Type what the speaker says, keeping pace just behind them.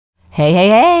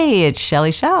Hey, it's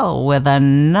Shelley Shell with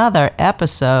another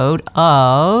episode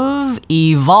of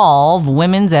Evolve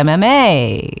Women's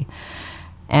MMA.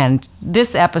 And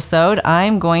this episode,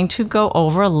 I'm going to go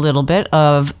over a little bit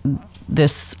of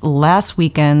this last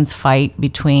weekend's fight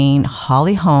between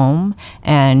Holly Holm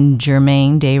and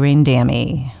Germaine De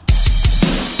Randamie.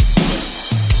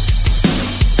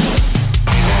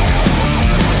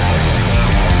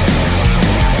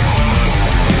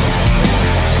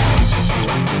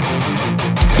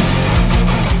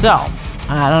 So,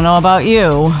 I don't know about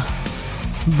you,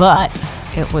 but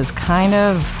it was kind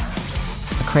of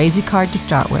a crazy card to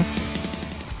start with.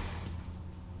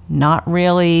 Not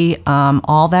really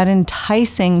all that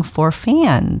enticing for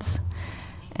fans.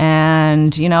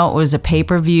 And, it was a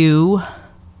pay-per-view,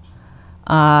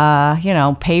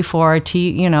 pay for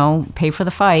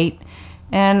the fight.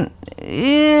 And,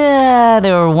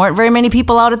 there weren't very many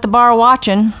people out at the bar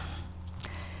watching.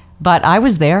 But I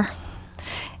was there.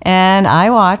 And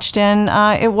I watched, and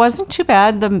it wasn't too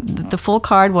bad. The full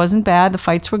card wasn't bad. The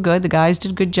fights were good. The guys did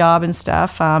a good job and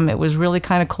stuff. It was really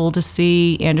kind of cool to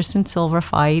see Anderson Silva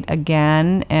fight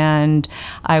again, and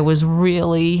I was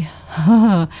really,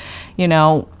 kind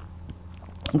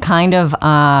of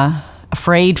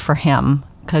afraid for him,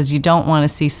 because you don't want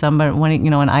to see somebody,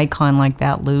 an icon like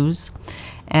that lose.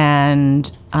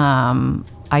 And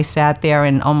I sat there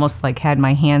and almost had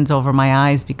my hands over my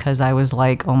eyes, because I was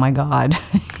like, oh my God,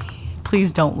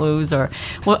 please don't lose, or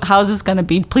how's this going to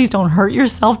be? Please don't hurt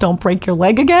yourself. Don't break your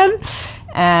leg again.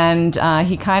 And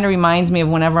he kind of reminds me of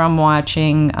whenever I'm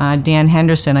watching Dan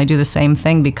Henderson. I do the same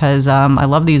thing, because I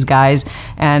love these guys,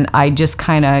 and I just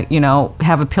kind of,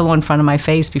 have a pillow in front of my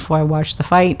face before I watch the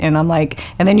fight, and I'm like,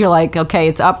 and then you're like, okay,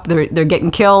 it's up, they're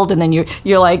getting killed, and then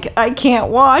you're like, I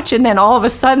can't watch, and then all of a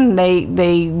sudden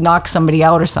they knock somebody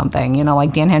out or something,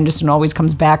 like Dan Henderson always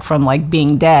comes back from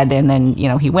being dead, and then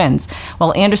he wins.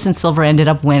 Well, Anderson Silva ended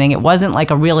up winning. It wasn't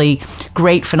a really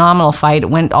great, phenomenal fight. It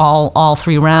went all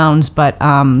 3 rounds, but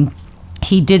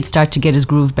he did start to get his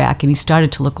groove back, and he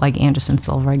started to look like Anderson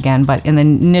Silva again. But in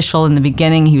the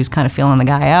beginning, he was kind of feeling the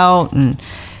guy out, and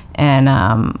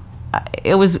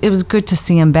it was good to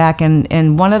see him back.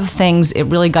 And one of the things, it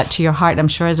really got to your heart, I'm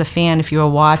sure as a fan, if you were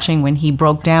watching, when he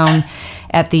broke down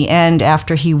at the end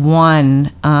after he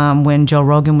won, when Joe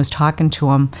Rogan was talking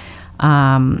to him.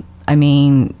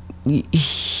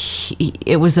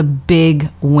 It was a big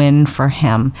win for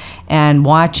him, and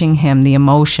watching him, the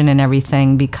emotion and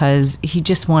everything, because he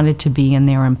just wanted to be in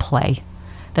there and play.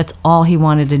 That's all he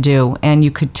wanted to do, and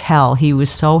you could tell he was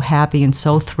so happy and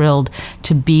so thrilled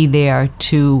to be there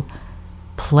to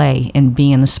play and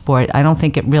be in the sport. I don't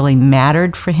think it really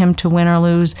mattered for him to win or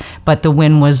lose, but the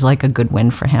win was a good win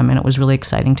for him, and it was really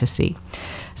exciting to see.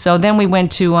 So then we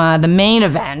went to the main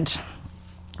event.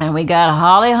 And we got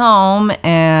Holly Holm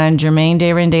and Germaine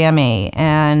De Randamie.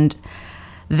 And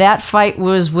that fight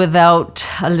was without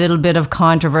a little bit of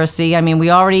controversy.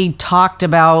 We already talked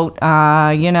about,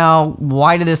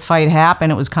 why did this fight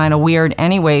happen? It was kind of weird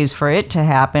anyways for it to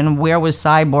happen. Where was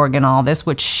Cyborg and all this?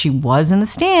 Which she was in the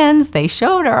stands. They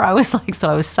showed her. I was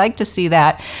psyched to see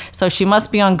that. So she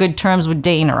must be on good terms with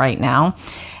Dana right now.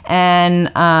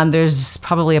 And there's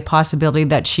probably a possibility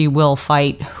that she will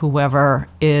fight whoever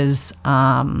is,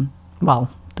 the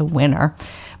winner.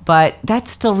 But that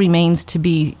still remains to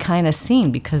be kind of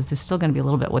seen, because there's still going to be a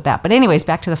little bit with that. But anyways,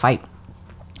 back to the fight.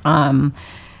 Holly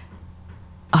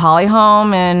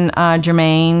Holm and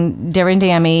Germaine De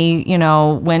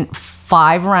Randamie, went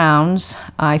 5 rounds.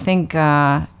 I think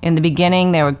in the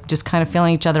beginning they were just kind of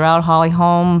feeling each other out. Holly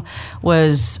Holm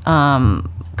was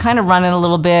kind of running a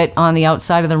little bit on the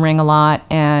outside of the ring a lot,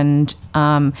 and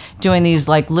doing these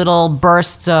little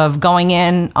bursts of going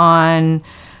in on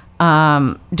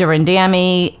De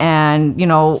Randamie, and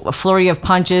a flurry of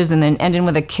punches, and then ending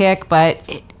with a kick. But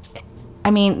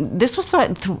this was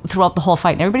throughout the whole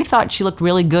fight, and everybody thought she looked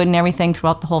really good and everything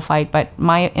throughout the whole fight. But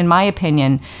in my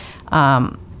opinion,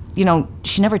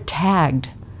 she never tagged.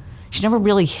 She never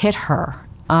really hit her.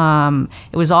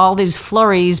 It was all these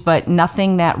flurries, but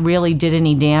nothing that really did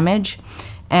any damage.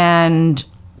 And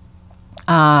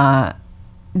De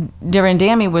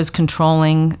Randamie was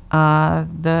controlling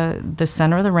the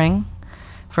center of the ring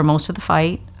for most of the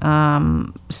fight.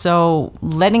 So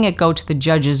letting it go to the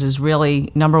judges is really,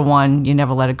 number one, you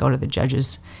never let it go to the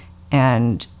judges.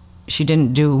 And she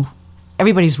didn't do...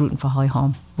 Everybody's rooting for Holly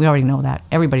Holm. We already know that.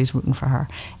 Everybody's rooting for her.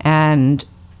 And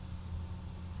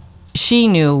she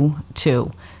knew, too,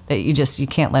 that you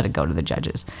can't let it go to the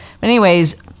judges. But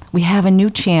anyways, we have a new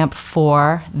champ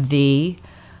for the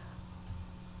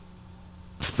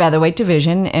featherweight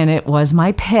division, and it was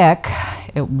my pick.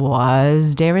 It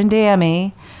was De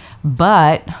Randamie,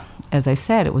 but as I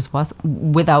said, it was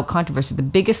without controversy. The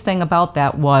biggest thing about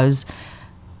that was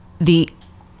the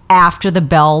after the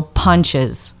bell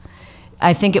punches.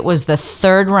 I think it was the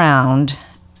third round.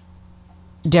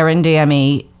 De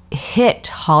Randamie hit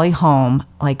Holly Holm,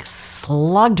 like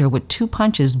slugged her with 2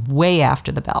 punches way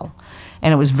after the bell.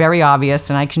 And it was very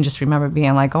obvious, and I can just remember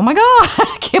being like, oh my God,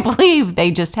 I can't believe they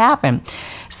just happened.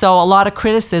 So a lot of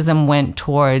criticism went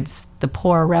towards the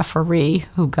poor referee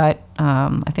who got,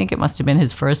 I think it must have been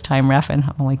his first time reffing.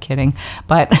 I'm only kidding.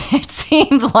 But it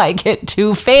seemed like it.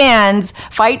 2 fans,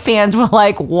 fight fans, were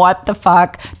like, what the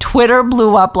fuck? Twitter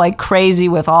blew up like crazy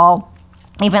with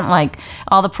even like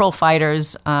all the pro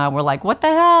fighters were like, what the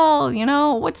hell? You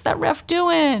know, what's that ref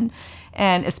doing?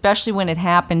 And especially when it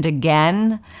happened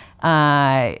again,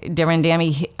 De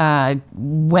Randamie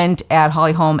went at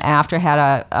Holly Holm after, had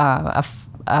a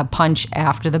punch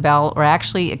after the bell, or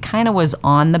actually it kind of was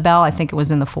on the bell. I think it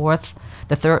was in the fourth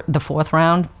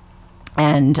round,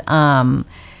 and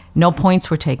no points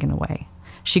were taken away.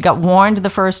 She got warned the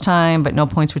first time, but no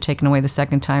points were taken away the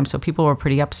second time. So people were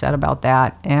pretty upset about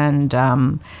that. And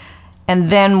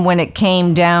then when it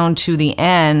came down to the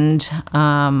end,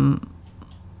 people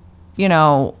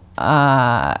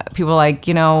were like,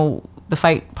 the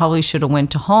fight probably should have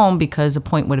went to Holm because a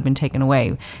point would have been taken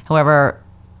away. However,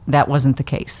 that wasn't the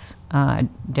case.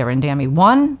 De Randamie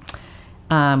won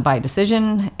by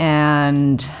decision,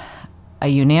 and a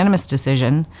unanimous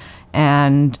decision,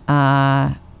 and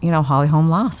Holly Holm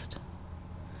lost.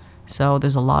 So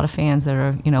there's a lot of fans that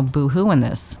are, boo-hooing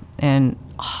this. And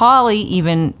Holly,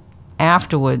 even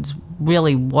afterwards,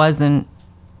 really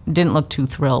didn't look too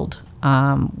thrilled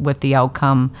with the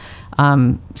outcome.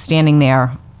 Standing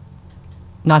there,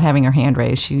 not having her hand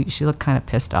raised, she looked kind of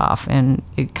pissed off. And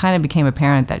it kind of became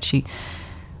apparent that she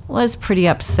was pretty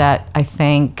upset, I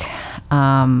think,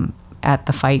 at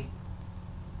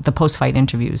the post-fight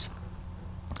interviews.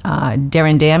 De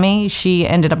Randamie, she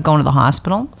ended up going to the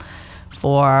hospital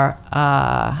for,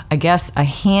 I guess, a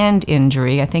hand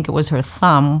injury. I think it was her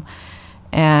thumb.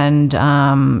 And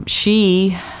I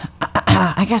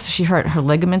guess she hurt her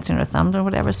ligaments in her thumbs or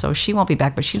whatever, so she won't be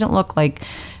back. But she didn't look like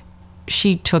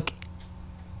she took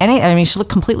she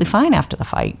looked completely fine after the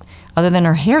fight, other than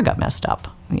her hair got messed up,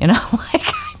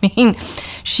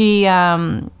 she,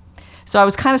 so I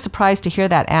was kind of surprised to hear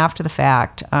that after the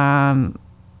fact. I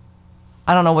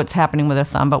don't know what's happening with her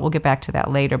thumb, but we'll get back to that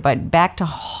later. But back to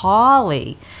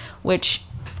Holly, which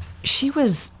she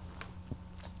was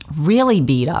really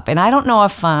beat up. And I don't know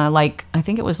if, I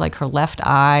think it was like her left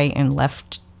eye and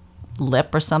left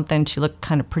lip or something. She looked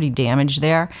kind of pretty damaged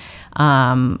there.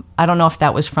 I don't know if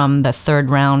that was from the third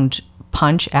round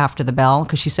punch after the bell,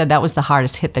 because she said that was the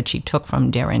hardest hit that she took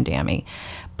from De Randamie.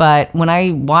 But when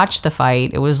I watched the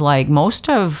fight, it was like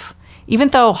even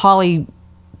though Holly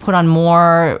put on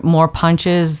more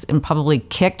punches and probably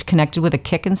connected with a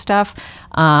kick and stuff,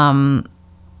 De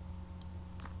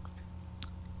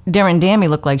Randamie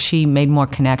looked like she made more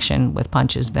connection with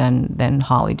punches than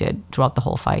Holly did throughout the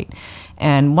whole fight.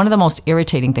 And one of the most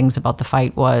irritating things about the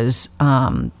fight was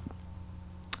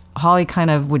Holly kind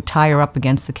of would tie her up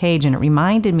against the cage, and it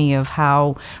reminded me of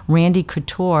how Randy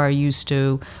Couture used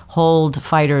to hold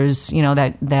fighters,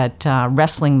 that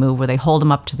wrestling move where they hold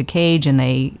them up to the cage, and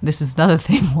this is another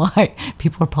thing why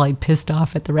people are probably pissed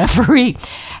off at the referee,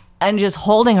 and just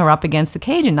holding her up against the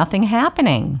cage and nothing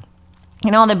happening.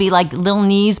 There'd be like little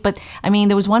knees, but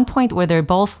there was one point where they're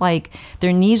both like,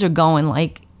 their knees are going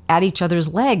like at each other's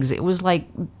legs. It was like,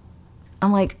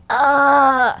 I'm like,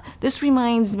 this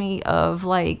reminds me of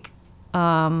like,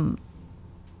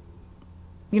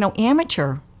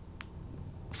 amateur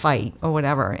fight or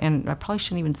whatever. And I probably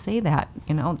shouldn't even say that,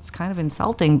 it's kind of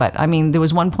insulting, but there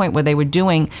was one point where they were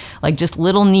doing like just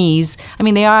little knees.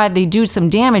 They do some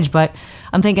damage, but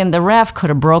I'm thinking the ref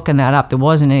could have broken that up. There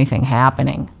wasn't anything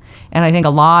happening. And I think a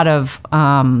lot of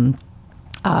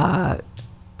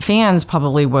fans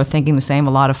probably were thinking the same.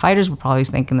 A lot of fighters were probably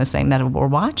thinking the same, that were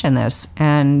watching this.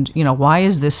 And, why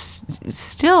is this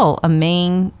still a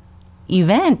main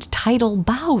event title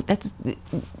bout?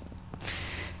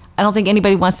 I don't think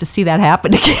anybody wants to see that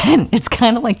happen again. It's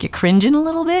kind of like you're cringing a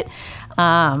little bit.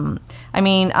 I'm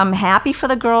happy for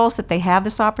the girls that they have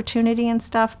this opportunity and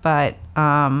stuff, but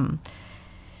I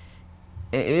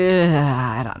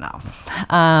don't know.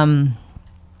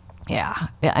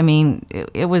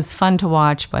 It was fun to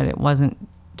watch, but it wasn't,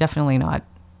 definitely not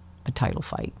a title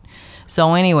fight.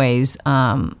 So anyways,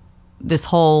 this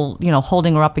whole,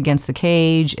 holding her up against the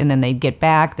cage, and then they'd get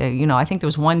back. I think there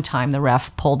was one time the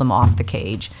ref pulled them off the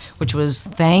cage, which was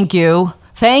thank you.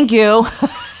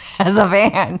 As a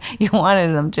fan, you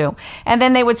wanted them to. And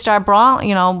then they would start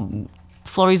brawling,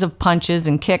 flurries of punches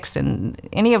and kicks, and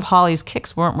any of Holly's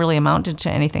kicks weren't really amounted to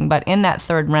anything. But in that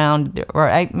third round, or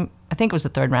I think it was the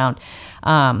third round,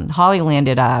 Holly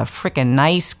landed a freaking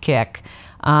nice kick.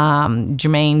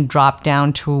 Germaine dropped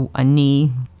down to a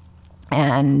knee,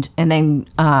 and then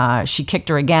she kicked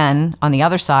her again on the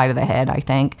other side of the head, I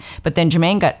think. But then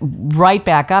Germaine got right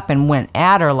back up and went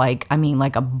at her like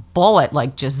a bullet,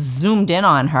 like just zoomed in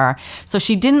on her. So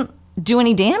she didn't do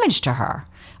any damage to her.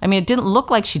 I mean, it didn't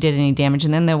look like she did any damage.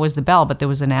 And then there was the bell, but there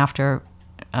was an after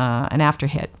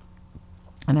hit,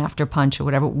 an after punch or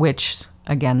whatever, which,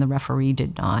 again, the referee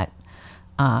did not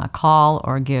call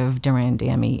or give De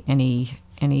Randamie any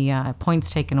points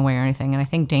taken away or anything. And I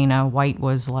think Dana White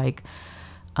was like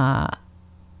a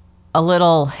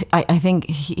little, I think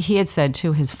he had said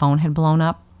too, his phone had blown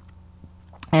up.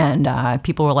 And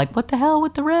people were like, what the hell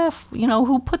with the ref? You know,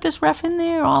 who put this ref in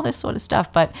there? All this sort of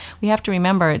stuff. But we have to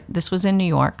remember, this was in New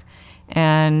York.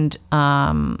 And,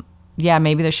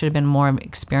 maybe there should have been more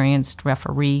experienced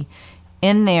referee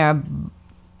in there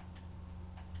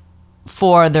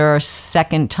for their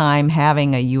second time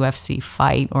having a UFC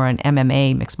fight or an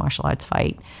MMA, mixed martial arts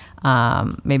fight.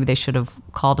 Maybe they should have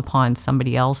called upon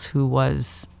somebody else who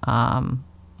was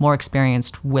more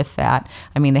experienced with that.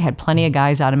 I mean, they had plenty of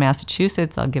guys out of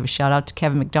Massachusetts. I'll give a shout out to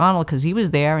Kevin McDonald because he was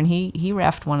there and he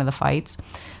reffed one of the fights.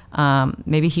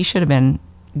 Maybe he should have been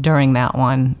during that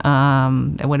one.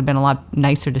 It would have been a lot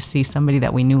nicer to see somebody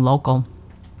that we knew local.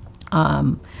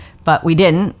 But we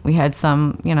didn't. We had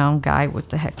some, guy, what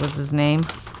the heck was his name?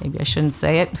 Maybe I shouldn't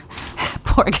say it.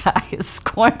 Poor guy is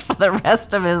scorned for the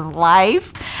rest of his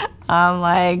life. I'm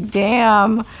like,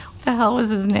 damn, what the hell was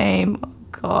his name? Oh,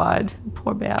 God,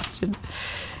 poor bastard.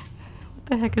 What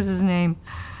the heck is his name?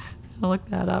 I'll look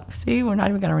that up. See, we're not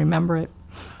even going to remember it.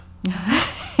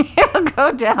 He'll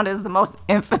go down as the most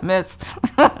infamous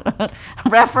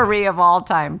referee of all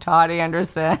time, Todd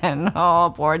Anderson.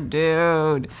 Oh, poor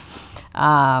dude.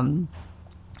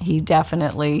 He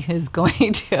definitely is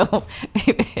going to,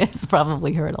 has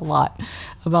probably heard a lot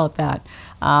about that.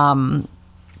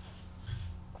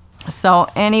 So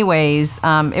anyways,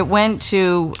 it went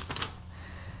to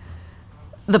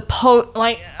the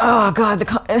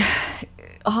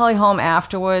Holly Holm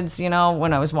afterwards, when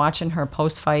I was watching her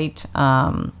post-fight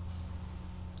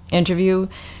interview,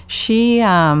 she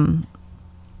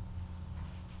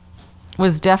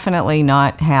was definitely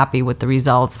not happy with the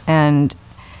results. And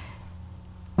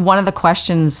one of the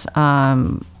questions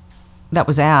that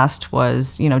was asked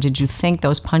was, did you think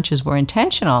those punches were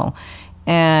intentional?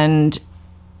 And,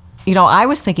 I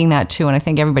was thinking that too, and I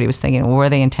think everybody was thinking, were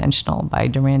they intentional by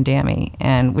De Randamie?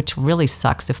 And which really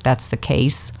sucks if that's the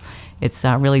case. It's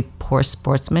really poor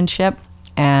sportsmanship,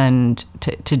 and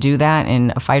to do that,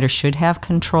 and a fighter should have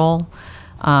control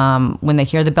when they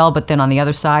hear the bell. But then on the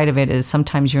other side of it is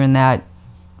sometimes you're in that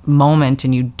moment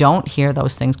and you don't hear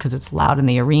those things because it's loud in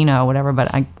the arena or whatever.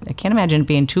 But I can't imagine it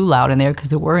being too loud in there because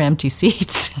there were empty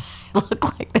seats. It looked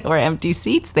like there were empty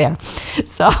seats there.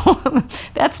 So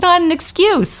that's not an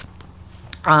excuse.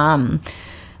 But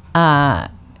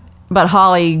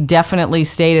Holly definitely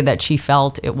stated that she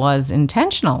felt it was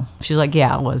intentional. She's like,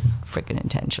 yeah, it was freaking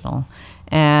intentional.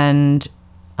 And,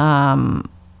 but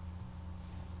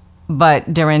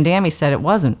De Randamie said it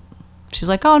wasn't. She's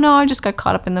like, oh, no, I just got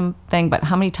caught up in the thing. But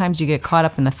how many times do you get caught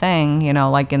up in the thing,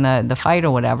 like in the fight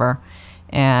or whatever,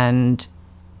 and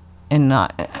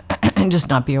not, and just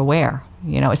not be aware,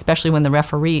 especially when the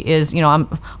referee is,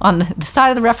 I'm on the side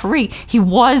of the referee. He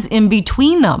was in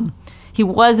between them. He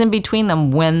was in between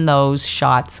them when those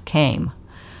shots came.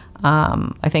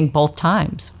 I think both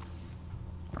times.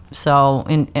 So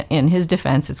in his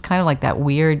defense, it's kind of like that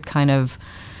weird kind of,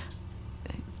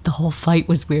 the whole fight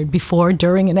was weird before,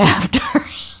 during, and after.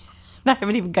 I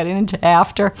haven't even got into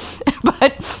after.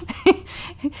 But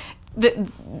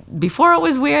before it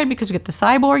was weird because we get the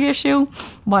cyborg issue,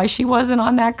 why she wasn't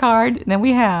on that card. And then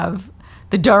we have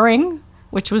the during,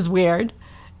 which was weird.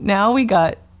 Now we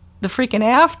got the freaking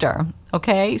after.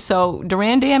 Okay, so De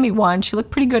Randamie won. She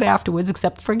looked pretty good afterwards,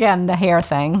 except for, again, the hair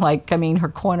thing. Her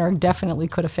corner definitely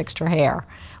could have fixed her hair,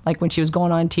 when she was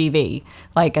going on TV.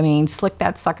 Slick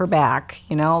that sucker back,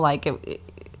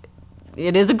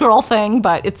 it is a girl thing,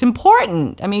 but it's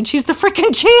important. She's the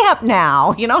freaking champ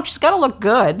now, she's got to look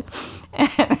good.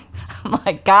 And I'm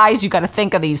like, guys, you got to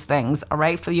think of these things, all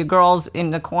right, for your girls in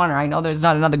the corner. I know there's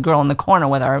not another girl in the corner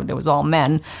with her. There was all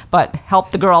men, but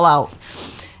help the girl out.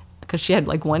 Because she had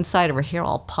one side of her hair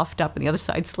all puffed up and the other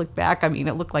side slicked back. It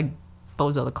looked like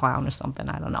Bozo the Clown or something.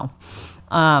 I don't know.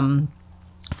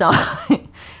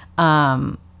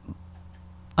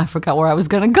 I forgot where I was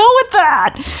going to go with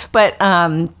that. But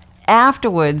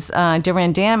afterwards, De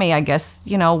Randamie, I guess,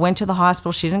 went to the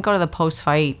hospital. She didn't go to the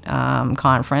post-fight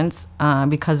conference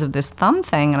because of this thumb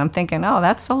thing. And I'm thinking, oh,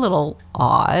 that's a little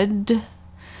odd.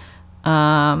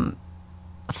 Thumb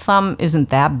isn't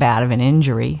that bad of an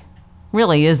injury.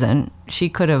 Really isn't. She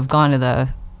could have gone to the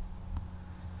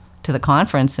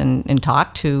conference and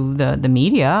talked to the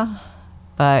media.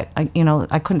 But,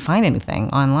 I couldn't find anything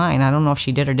online. I don't know if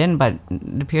she did or didn't, but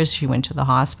it appears she went to the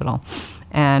hospital.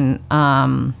 And,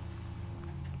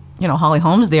 Holly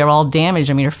Holm's there all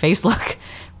damaged. I mean, her face looked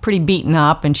pretty beaten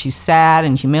up, and she's sad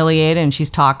and humiliated, and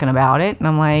she's talking about it. And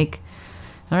I'm like,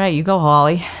 all right, you go,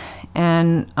 Holly.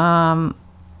 And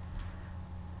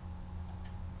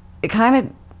it kind of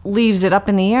leaves it up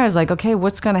in the air. It's like, okay,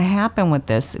 what's going to happen with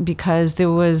this? Because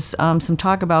there was some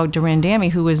talk about De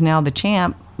Randamie, who is now the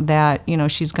champ, that,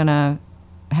 she's going to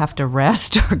have to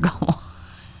rest or go on.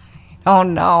 Oh,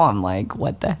 no. I'm like,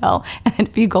 what the hell? And then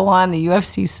if you go on the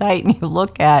UFC site and you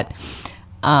look at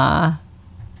how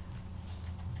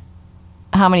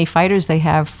many fighters they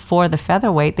have for the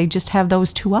featherweight, they just have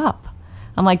those two up.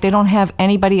 I'm like, they don't have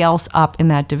anybody else up in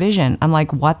that division. I'm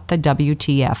like, what the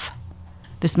WTF?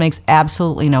 This makes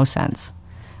absolutely no sense.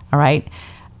 All right?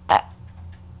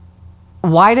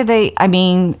 Why do they,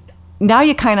 now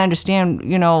you kind of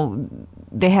understand,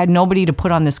 they had nobody to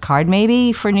put on this card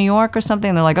maybe for New York or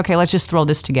something. They're like, okay, let's just throw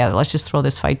this together. Let's just throw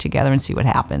this fight together and see what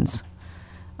happens.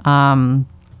 Yeah,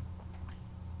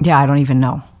 I don't even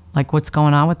know. Like, what's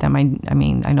going on with them? I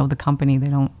I know the company,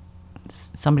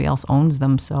 somebody else owns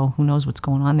them, so who knows what's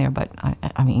going on there. But,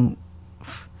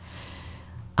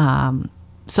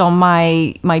 so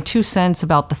my 2 cents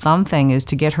about the thumb thing is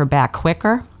to get her back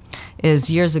quicker. Is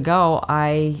years ago,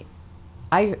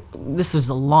 this was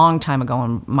a long time ago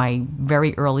in my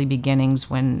very early beginnings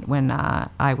when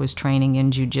I was training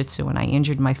in jiu-jitsu, and I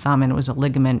injured my thumb, and it was a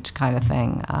ligament kind of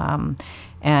thing.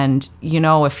 And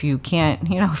if you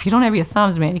don't have your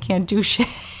thumbs, man, you can't do shit.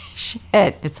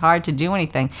 It's hard to do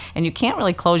anything, and you can't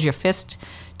really close your fist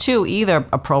too either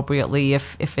appropriately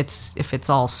if it's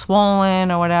all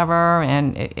swollen or whatever,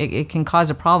 and it can cause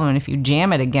a problem. And if you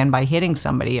jam it again by hitting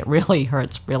somebody, it really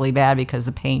hurts really bad because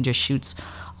the pain just shoots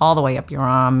all the way up your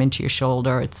arm into your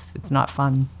shoulder. It's not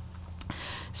fun.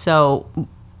 So,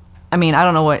 I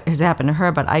don't know what has happened to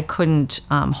her, but I couldn't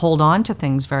hold on to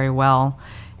things very well,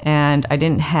 and I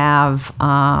didn't have.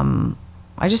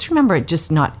 I just remember it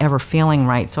just not ever feeling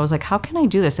right. So I was like, how can I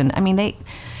do this? And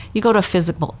you go to a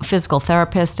physical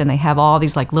therapist, and they have all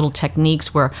these like little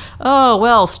techniques where, oh,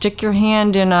 well, stick your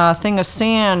hand in a thing of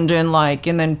sand and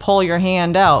then pull your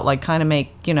hand out, like kind of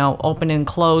make, open and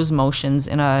close motions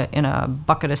in a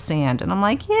bucket of sand. And I'm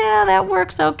like, yeah, that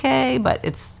works okay, but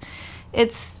it's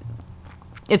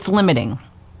limiting.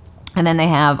 And then they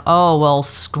have, oh, well,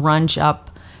 scrunch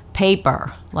up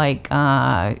paper, like,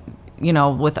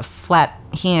 with a flat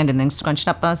hand and then scrunch it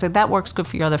up. And I was like, that works good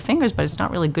for your other fingers, but it's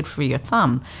not really good for your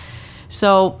thumb.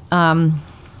 So my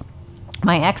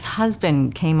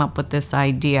ex-husband came up with this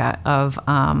idea of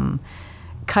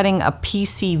cutting a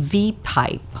PCV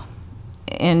pipe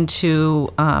into,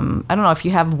 I don't know if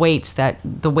you have weights that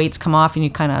the weights come off and you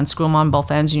kind of unscrew them on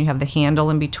both ends and you have the handle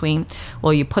in between.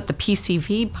 Well, you put the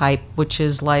PCV pipe, which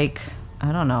is like,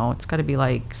 I don't know, it's got to be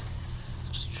like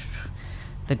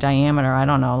the diameter, I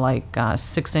don't know, like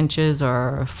 6 inches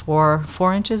or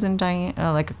 4 inches in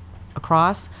diameter, like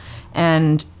across,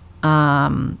 and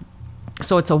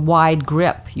so it's a wide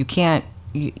grip. You can't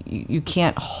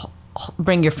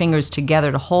bring your fingers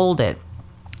together to hold it,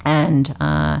 and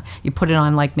you put it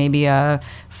on like maybe a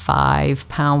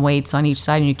 5-pound weights on each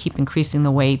side, and you keep increasing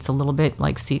the weights a little bit,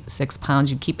 like 6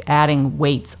 pounds. You keep adding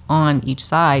weights on each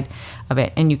side of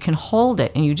it, and you can hold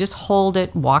it, and you just hold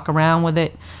it, walk around with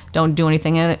it. Don't do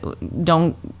anything in it.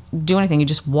 Don't do anything. You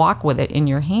just walk with it in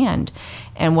your hand.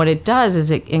 And what it does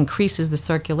is it increases the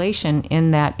circulation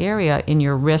in that area, in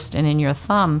your wrist and in your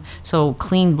thumb, so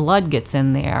clean blood gets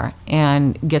in there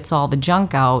and gets all the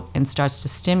junk out and starts to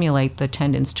stimulate the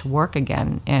tendons to work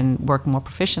again and work more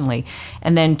proficiently.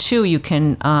 And then, too, you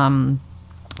can,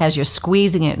 as you're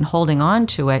squeezing it and holding on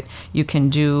to it, you can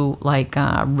do like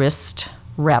wrist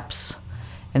reps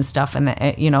and stuff, and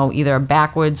either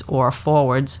backwards or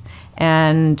forwards,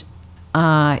 and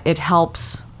it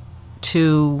helps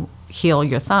to heal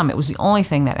your thumb. It was the only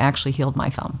thing that actually healed my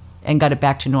thumb and got it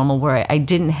back to normal, where I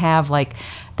didn't have like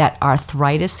that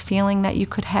arthritis feeling that you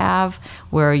could have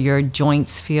where your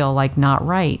joints feel like not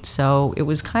right. So it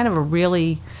was kind of a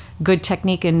really good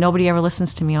technique, and nobody ever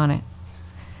listens to me on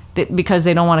it because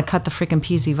they don't want to cut the freaking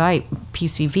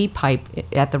PCV pipe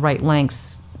at the right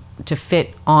lengths to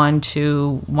fit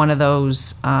onto one of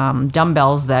those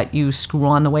dumbbells that you screw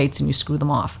on the weights and you screw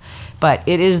them off. But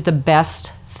it is the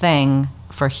best thing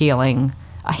for healing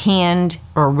a hand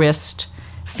or wrist,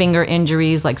 finger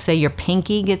injuries, like say your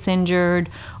pinky gets injured,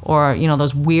 or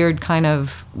those weird kind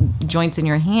of joints in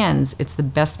your hands. It's the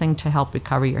best thing to help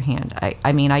recover your hand.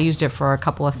 I mean, I used it for a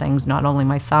couple of things, not only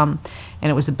my thumb,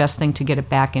 and it was the best thing to get it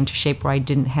back into shape where I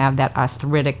didn't have that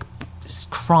arthritic,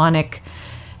 chronic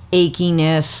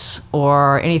achiness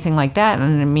or anything like that.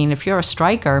 And I mean, if you're a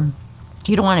striker,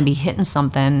 you don't want to be hitting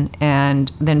something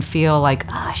and then feel like,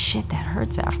 shit, that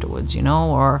hurts afterwards,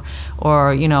 or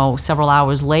several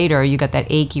hours later you got that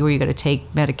achy where you got to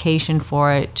take medication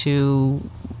for it to,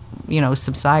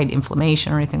 subside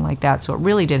inflammation or anything like that. So it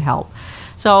really did help.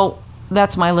 So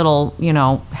that's my little,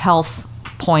 health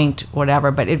point,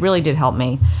 whatever, but it really did help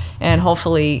me. And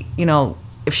hopefully,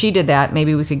 if she did that,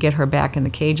 maybe we could get her back in the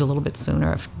cage a little bit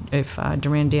sooner if De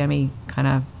Randamie kind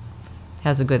of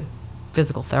has a good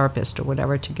physical therapist or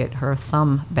whatever to get her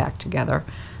thumb back together.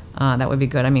 That would be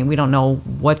good. I mean, we don't know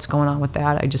what's going on with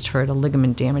that. I just heard a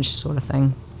ligament damage sort of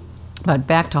thing. But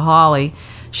back to Holly,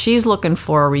 she's looking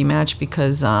for a rematch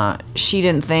because she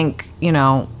didn't think,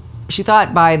 she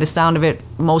thought by the sound of it,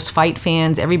 most fight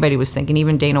fans, everybody was thinking,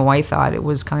 even Dana White thought it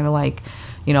was kind of like,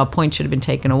 a point should have been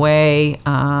taken away.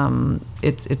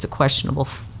 It's a questionable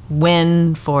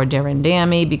win for De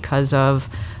Randamie because of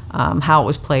how it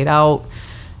was played out.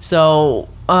 So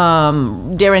De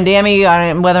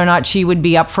Randamie, whether or not she would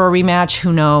be up for a rematch,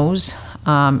 who knows?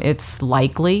 It's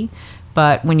likely.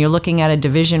 But when you're looking at a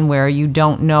division where you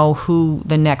don't know who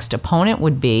the next opponent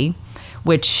would be,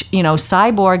 which,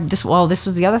 Cyborg, this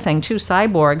was the other thing too,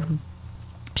 Cyborg,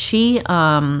 she,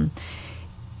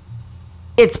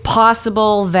 it's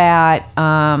possible that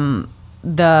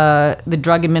the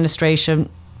Drug Administration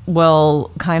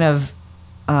will kind of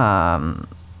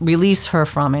release her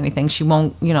from anything. She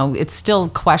won't, it's still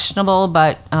questionable,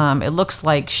 but it looks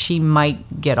like she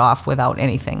might get off without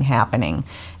anything happening.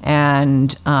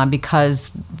 And because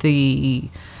the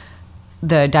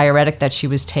diuretic that she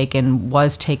was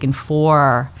taken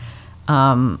for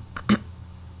an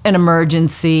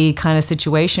emergency kind of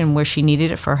situation where she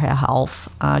needed it for her health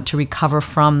to recover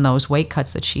from those weight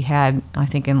cuts that she had, I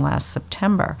think, in last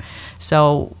September.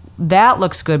 So that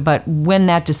looks good, but when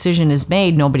that decision is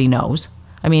made, nobody knows.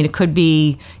 I mean, it could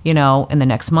be, in the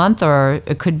next month, or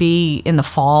it could be in the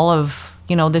fall of,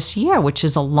 this year, which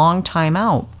is a long time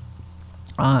out.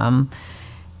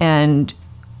 And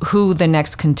who the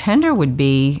next contender would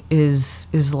be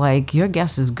is like, your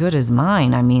guess is good as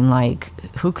mine. I mean, like,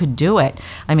 who could do it?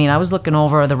 I mean, I was looking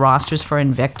over the rosters for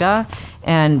Invicta,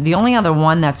 and the only other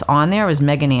one that's on there is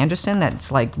Megan Anderson,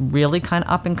 that's like really kind of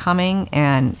up and coming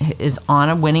and is on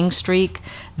a winning streak,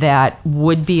 that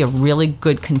would be a really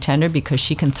good contender because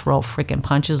she can throw freaking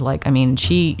punches. Like, I mean,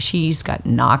 she's got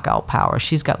knockout power.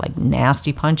 She's got like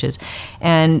nasty punches.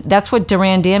 And that's what De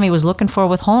Randamie was looking for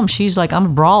with Holm. She's like, I'm a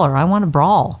brawler. I want to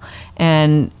brawl.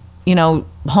 And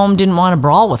Holm didn't want to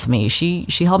brawl with me. She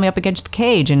held me up against the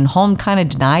cage, and Holm kind of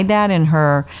denied that in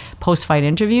her post-fight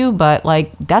interview, but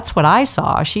like, that's what I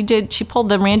saw. She pulled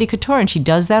the Randy Couture, and she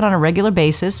does that on a regular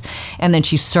basis, and then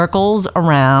she circles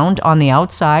around on the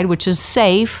outside, which is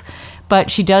safe,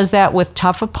 but she does that with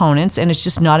tough opponents, and it's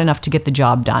just not enough to get the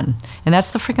job done. And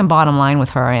that's the freaking bottom line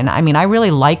with her. And I mean, I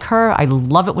really like her. I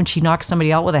love it when she knocks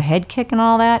somebody out with a head kick and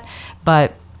all that,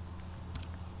 but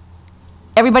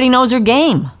everybody knows her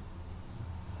game.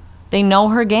 They know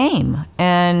her game.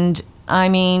 And, I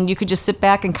mean, you could just sit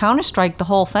back and counter-strike the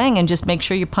whole thing and just make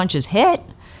sure your punches hit,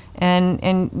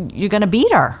 and you're going to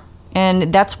beat her.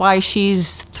 And that's why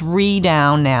she's 3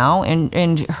 down now,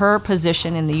 and her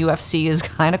position in the UFC is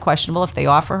kind of questionable. If they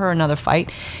offer her another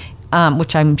fight,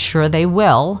 which I'm sure they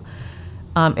will,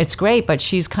 it's great, but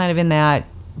she's kind of in that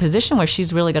position where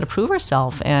she's really got to prove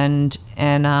herself, and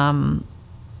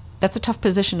that's a tough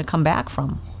position to come back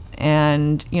from.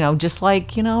 And, just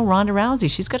like, Ronda Rousey,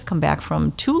 she's got to come back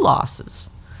from 2 losses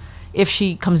if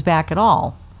she comes back at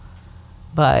all.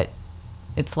 But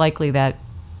it's likely that,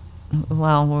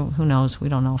 well, who knows? We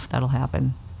don't know if that'll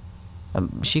happen.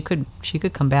 She could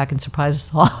come back and surprise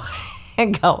us all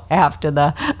and go after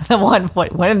the 1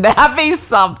 foot. Wouldn't that be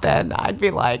something? I'd be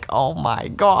like, oh my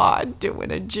God, doing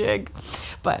a jig.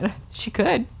 But she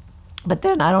could. But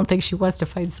then I don't think she wants to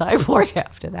fight Cyborg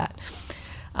after that.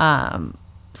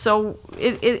 So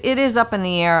it is up in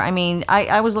the air. I mean,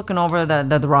 I was looking over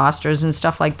the rosters and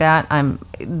stuff like that.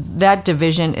 That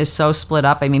division is so split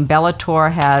up. I mean,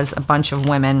 Bellator has a bunch of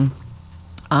women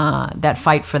that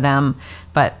fight for them,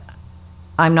 but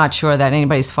I'm not sure that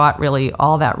anybody's fought really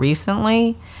all that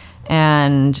recently.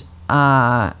 And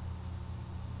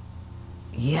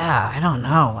yeah, I don't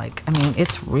know. Like, I mean,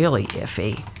 it's really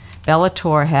iffy.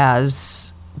 Bellator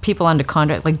has people under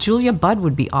contract. Like Julia Budd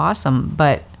would be awesome,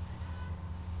 but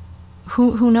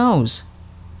who knows?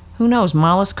 Who knows?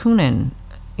 Marlis Kunin,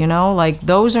 you know, like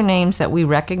those are names that we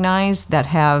recognize that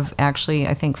have actually,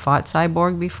 I think, fought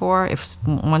Cyborg before. If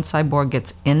once Cyborg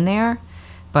gets in there,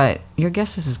 but your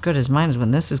guess is as good as mine is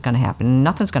when this is going to happen.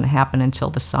 Nothing's going to happen until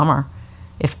the summer,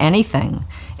 if anything.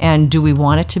 And do we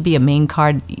want it to be a main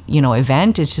card,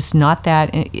 event? It's just not that.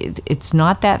 It's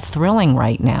not that thrilling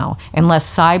right now,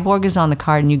 unless Cyborg is on the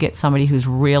card and you get somebody who's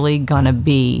really going to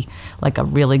be like a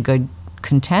really good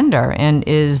contender and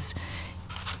is.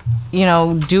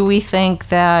 Do we think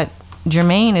that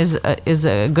Germaine is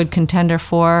a good contender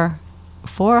for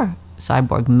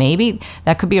Cyborg? Maybe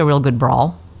that could be a real good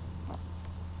brawl.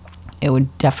 It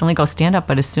would definitely go stand up,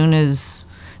 but as soon as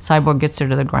Cyborg gets her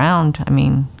to the ground, I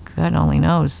mean, God only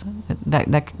knows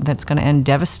that's going to end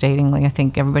devastatingly. I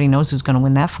think everybody knows who's going to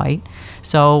win that fight.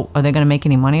 So, are they going to make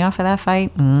any money off of that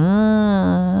fight?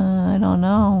 I don't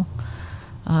know.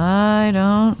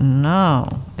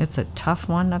 It's a tough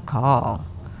one to call.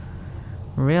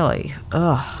 Really?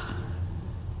 Ugh.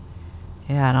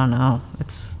 Yeah, I don't know.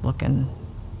 It's looking...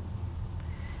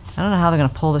 I don't know how they're going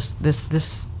to pull this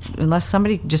unless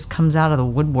somebody just comes out of the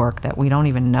woodwork that we don't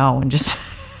even know and just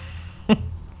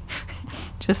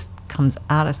just comes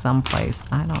out of someplace.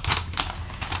 I don't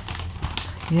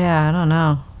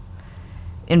know.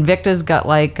 Invicta's got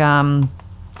like...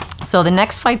 So the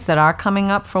next fights that are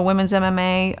coming up for women's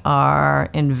MMA are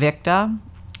Invicta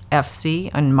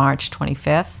FC on March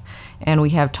 25th. And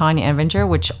we have Tanya Evinger,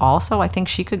 which also I think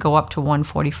she could go up to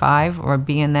 145 or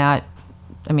be in that.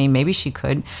 I mean, maybe she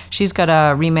could. She's got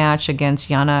a rematch against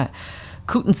Yana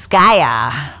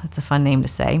Kutinskaya. That's a fun name to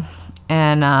say.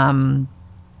 And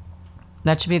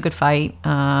that should be a good fight.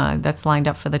 That's lined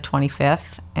up for the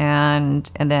 25th. And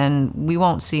then we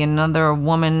won't see another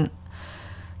woman's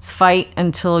fight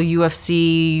until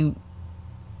UFC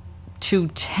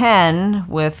 210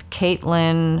 with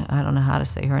Caitlin, I don't know how to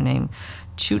say her name,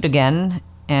 Chutigan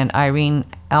and Irene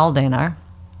Aldaner,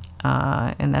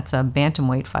 and that's a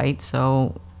bantamweight fight.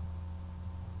 So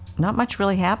not much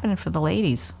really happening for the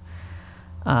ladies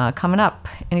coming up.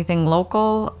 Anything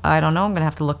local? I don't know. I'm gonna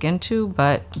have to look into,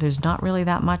 but there's not really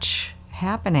that much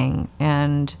happening.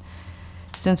 And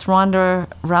since Ronda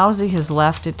Rousey has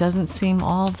left, it doesn't seem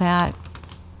all that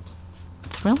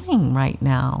thrilling right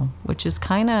now, which is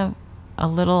kind of a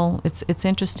little, it's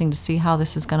interesting to see how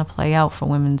this is going to play out for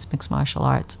women's mixed martial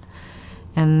arts.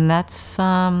 And that's,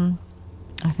 I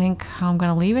think, how I'm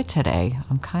going to leave it today.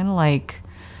 I'm kind of like,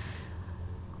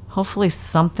 hopefully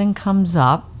something comes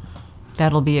up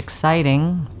that'll be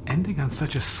exciting. Ending on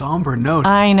such a somber note.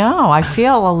 I know. I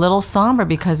feel a little somber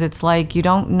because it's like you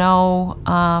don't know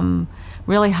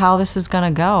really how this is going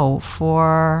to go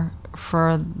for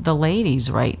the ladies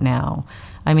right now.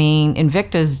 I mean,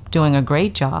 Invicta's doing a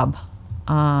great job.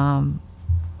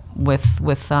 With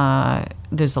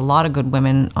there's a lot of good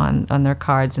women on their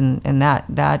cards, and that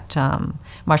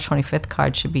March 25th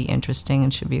card should be interesting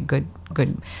and should be a good.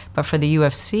 But for the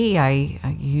UFC, I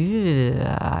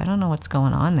don't know what's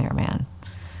going on there, man.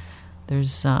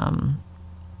 There's the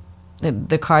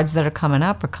cards that are coming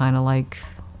up are kind of like,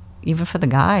 even for the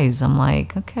guys, I'm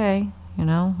like, okay, I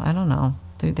don't know.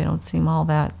 They don't seem all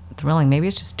that thrilling. Maybe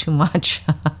it's just too much.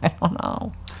 I don't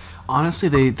know. Honestly,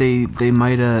 they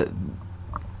might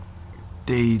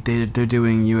they're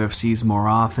doing UFCs more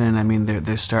often. I mean,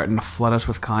 they're starting to flood us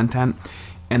with content,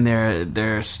 and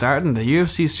they're starting, the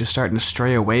UFC's just starting to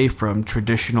stray away from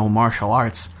traditional martial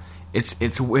arts.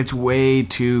 It's way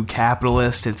too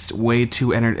capitalist. It's way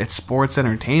too it's sports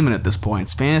entertainment at this point.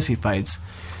 It's fantasy fights.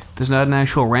 There's not an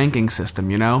actual ranking system,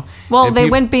 Well, and they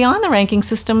went beyond the ranking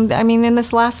system. I mean, in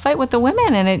this last fight with the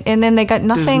women, and then they got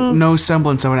nothing. There's no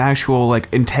semblance of an actual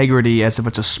integrity, as if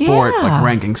it's a sport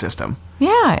ranking system.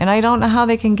 Yeah, and I don't know how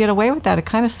they can get away with that. It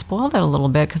kind of spoiled it a little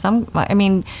bit because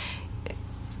Cody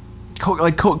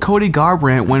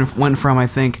Garbrandt went from, I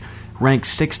think, ranked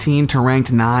 16 to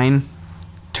ranked 9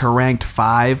 to ranked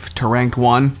 5 to ranked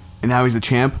 1, and now he's the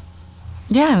champ.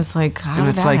 Yeah, and it's like, how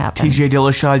did that happen? TJ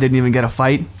Dillashaw didn't even get a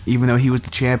fight, even though he was the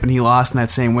champ and he lost in that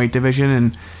same weight division,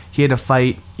 and he had to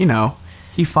fight,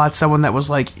 he fought someone that was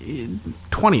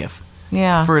 20th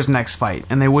for his next fight,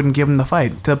 and they wouldn't give him the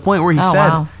fight, to the point where he said,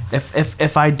 wow,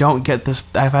 if I don't get a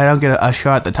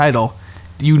shot at the title,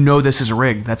 this is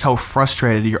rigged. That's how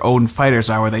frustrated your own fighters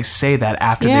are, where they say that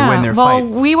after they win their fight. Well,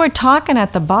 we were talking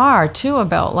at the bar too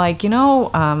about I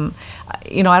don't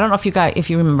know if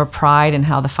you remember Pride and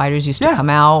how the fighters used to come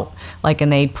out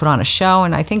and they'd put on a show,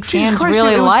 and I think fans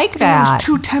really like that. It was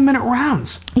 2 10-minute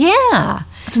rounds. Yeah.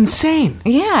 That's insane.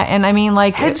 Yeah, and I mean,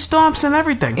 like... Head stomps and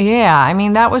everything. Yeah, I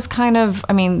mean, that was kind of...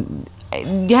 I mean,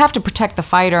 you have to protect the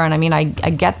fighter, and I mean, I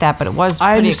get that, but it was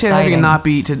pretty I understand exciting.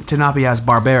 having it to not be as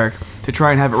barbaric, to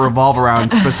try and have it revolve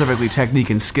around specifically technique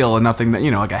and skill and nothing that,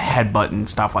 like a headbutt and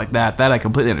stuff like that. That I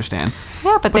completely understand.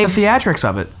 Yeah, but the theatrics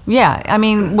of it. Yeah, I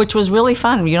mean, which was really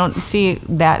fun. You don't see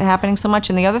that happening so much.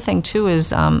 And the other thing, too,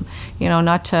 is,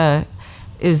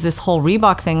 is this whole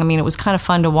Reebok thing. I mean, it was kind of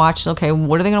fun to watch. Okay,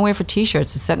 what are they going to wear for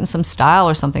T-shirts to set in some style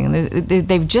or something? And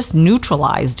they've just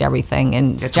neutralized everything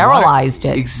and sterilized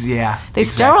it. They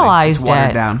sterilized it's watered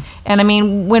it. Down. And I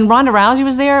mean, when Ronda Rousey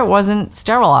was there, it wasn't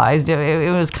sterilized. It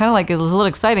was kind of like, it was a little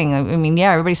exciting. I mean,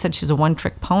 yeah, everybody said she's a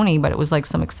one-trick pony, but it was like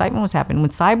some excitement was happening.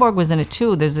 When Cyborg was in it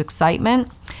too, there's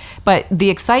excitement. But the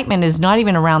excitement is not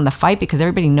even around the fight because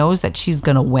everybody knows that she's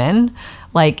going to win.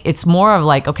 Like, it's more of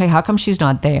like, okay, how come she's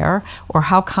not there? Or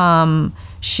how come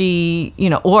she,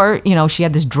 she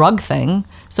had this drug thing.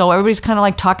 So everybody's kind of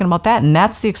like talking about that. And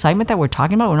that's the excitement that we're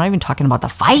talking about. We're not even talking about the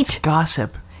fight. It's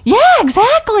gossip. Yeah,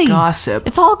 exactly. Gossip.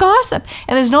 It's all gossip.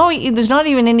 And there's not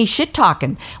even any shit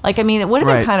talking. Like, I mean, it would have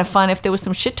been kind of fun if there was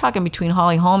some shit talking between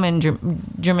Holly Holm and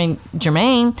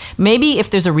Germaine. Maybe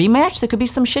if there's a rematch, there could be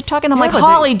some shit talking. I'm like,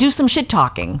 Holly, do some shit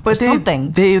talking or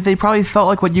something. They probably felt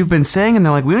like what you've been saying, and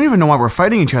they're like, we don't even know why we're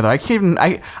fighting each other. I can't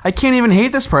even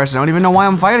hate this person. I don't even know why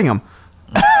I'm fighting him.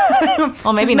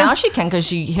 Well, maybe now she can because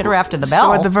she hit her after the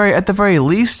bell. So at the very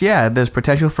least, yeah, there's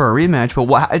potential for a rematch.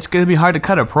 But it's going to be hard to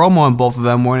cut a promo on both of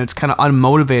them when it's kind of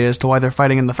unmotivated as to why they're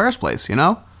fighting in the first place.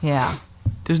 Yeah.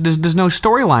 There's no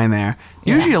storyline there.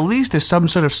 Usually, at least there's some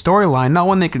sort of storyline, not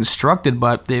one they constructed,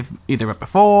 but they've either met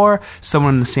before,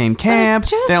 someone in the same camp,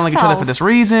 they don't like each other for this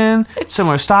reason,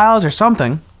 similar styles or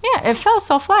something. Yeah, it fell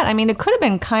so flat. I mean, it could have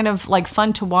been kind of like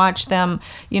fun to watch them,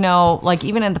 like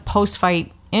even in the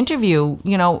post-fight interview,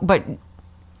 but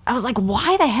I was like,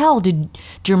 why the hell did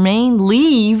Germaine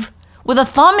leave with a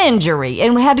thumb injury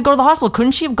and had to go to the hospital?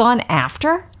 Couldn't she have gone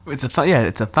after? It's a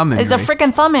thumb injury. It's a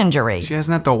freaking thumb injury. She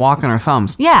doesn't have to walk on her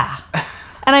thumbs. Yeah.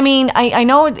 And I mean, I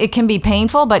know it can be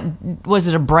painful, but was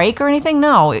it a break or anything?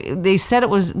 No. They said it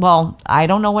was, I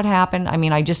don't know what happened. I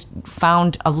mean, I just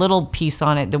found a little piece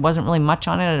on it. There wasn't really much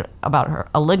on it about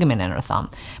a ligament in her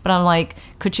thumb. But I'm like,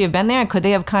 could she have been there? Could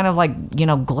they have kind of like,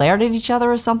 glared at each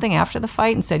other or something after the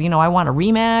fight and said, I want a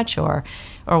rematch or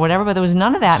whatever? But there was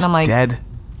none of that. And I'm like, dead.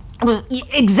 It was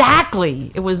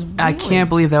exactly. It was. Really, I can't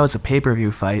believe that was a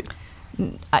pay-per-view fight.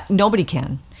 Nobody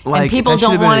can. Like, and people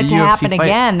don't want it to happen fight.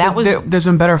 Again. There's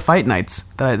been better fight nights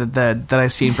that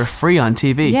I've seen for free on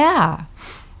TV. Yeah,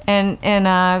 and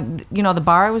the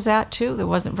bar I was at too. There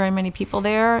wasn't very many people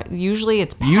there. Usually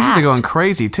it's packed. Usually they're going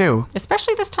crazy too.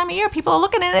 Especially this time of year, people are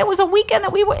looking at it. It was a weekend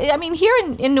that we were. I mean, here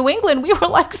in New England, we were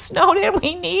like snowed in.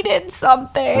 We needed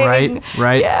something.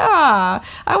 Right. Yeah,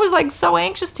 I was like so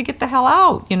anxious to get the hell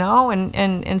out,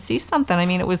 and see something. I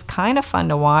mean, it was kind of fun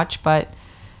to watch, but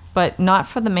not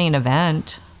for the main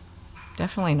event.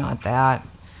 Definitely not that.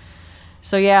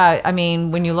 So yeah, I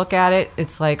mean, when you look at it,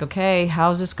 it's like, okay,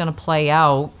 how's this going to play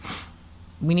out?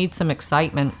 We need some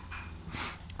excitement,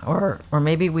 or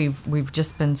maybe we've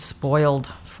just been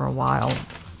spoiled for a while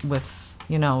with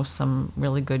some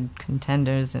really good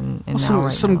contenders and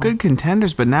some good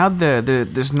contenders, but now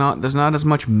there's not as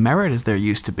much merit as there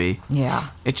used to be. Yeah,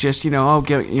 it's just put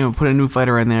a new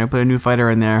fighter in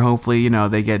there. Hopefully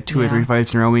they get 2 or 3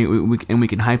 fights in a row, we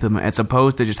can hype them, as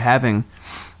opposed to just having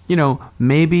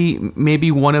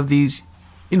maybe one of these.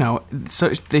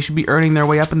 So they should be earning their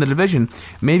way up in the division.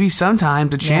 Maybe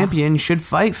sometimes the champion should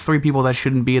fight 3 people that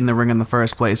shouldn't be in the ring in the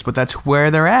first place, but that's where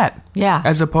they're at. Yeah,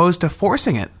 as opposed to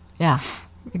forcing it. Yeah,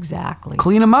 exactly.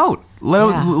 Clean them out.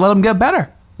 Let them get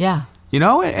better. Yeah.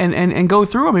 And go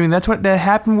through them. I mean, that's what that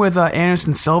happened with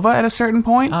Anderson Silva at a certain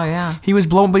point. Oh, yeah. He was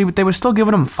blown, but they were still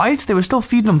giving him fights. They were still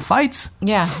feeding him fights.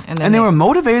 Yeah. And they were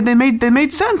motivated. They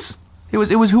made sense. It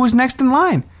was who was next in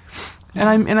line.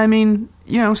 And I mean,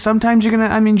 sometimes you're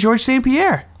gonna. I mean, George St.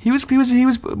 Pierre. He was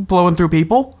blowing through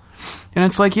people. And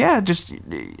it's like, I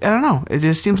don't know. It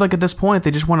just seems like at this point they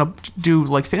just want to do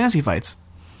like fantasy fights.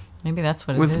 Maybe that's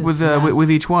what it is.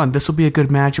 With each one. This will be a good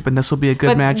matchup, and this will be a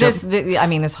good matchup.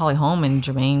 This Holly Holm and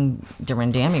Germaine De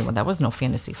Randamie, that was no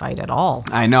fantasy fight at all.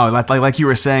 I know. Like you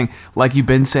were saying, like you've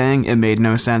been saying, it made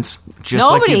no sense.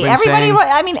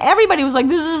 Everybody was like,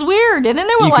 this is weird. And then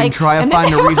they were you can try and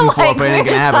find a reason for it, but it ain't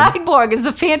going to happen. Cyborg is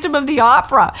the Phantom of the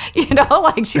Opera.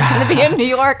 Like she's going to be in New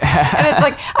York. And it's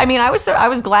like, I mean, I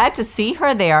was glad to see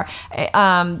her there.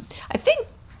 I think,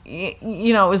 it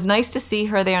was nice to see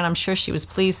her there, and I'm sure she was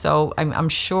pleased. So I'm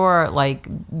sure, like,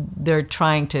 they're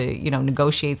trying to,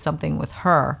 negotiate something with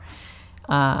her.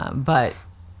 But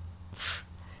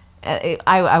it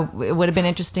would have been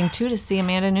interesting too to see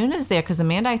Amanda Nunes there, because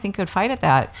Amanda, I think, could fight at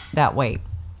that weight,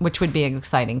 which would be an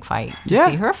exciting fight to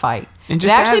see her fight. And it'd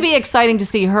actually be exciting to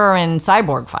see her and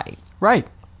Cyborg fight. Right.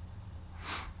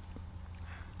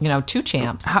 You know, 2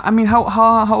 champs. I mean,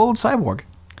 how old Cyborg?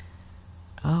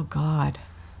 Oh God,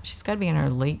 she's got to be in her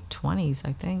late 20s,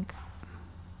 I think.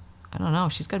 I don't know.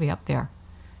 She's got to be up there.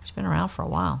 She's been around for a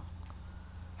while.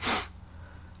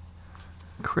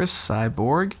 Chris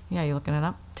Cyborg. Yeah, you looking it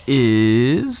up?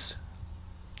 Is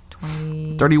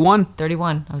 31.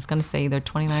 31. I was going to say either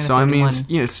 29 so or 31. So I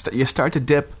mean, you start to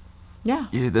dip. Yeah.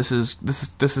 This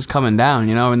is coming down,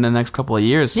 you know, in the next couple of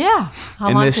years. Yeah.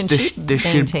 How long can she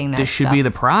maintain that This should be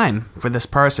the prime for this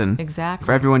person. Exactly.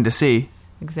 For everyone to see.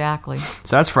 Exactly.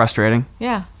 So that's frustrating.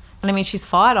 Yeah. And I mean, she's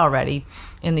fought already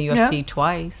in the UFC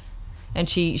twice. And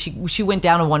she went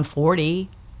down to 140.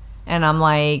 And I'm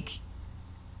like,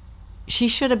 she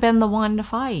should have been the one to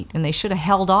fight, and they should have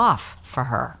held off for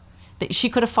her. She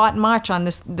could have fought in March on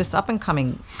this up and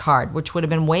coming card, which would have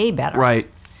been way better. Right.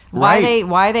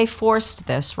 Why they forced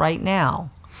this right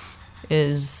now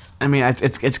is. I mean,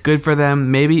 it's good for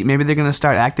them. Maybe they're going to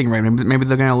start acting right. Maybe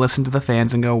they're going to listen to the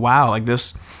fans and go, wow, like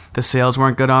this, the sales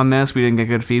weren't good on this. We didn't get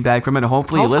good feedback from it.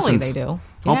 Hopefully he listens. They do.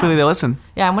 Hopefully they listen.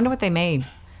 Yeah, I wonder what they made.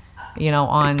 You know,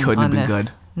 on it couldn't on have been this.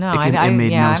 good. No, it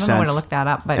made no sense. I don't know where to look that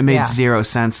up, but it made zero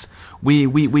sense. We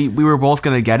were both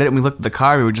going to get it, and we looked at the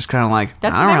card. We were just kind of like,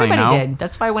 that's I what don't everybody really know. did.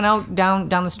 That's why I went out down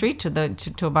the street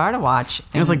to a bar to watch.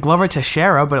 It was like Glover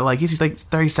Teixeira, but like he's like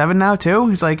 37 now too.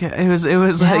 He's like it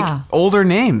was like older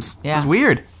names. Yeah. It was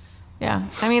weird. Yeah,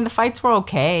 I mean the fights were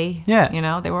okay. Yeah, you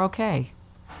know they were okay.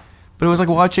 But it was like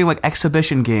watching like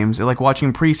exhibition games, or like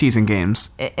watching preseason games.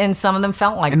 And some of them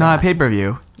felt like that. And not a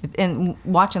pay-per-view. And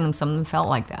watching them, some of them felt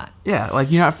like that. Yeah,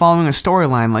 like you're not following a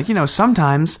storyline. Like, you know,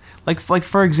 sometimes, like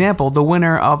for example, the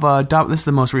winner of this is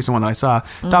the most recent one that I saw,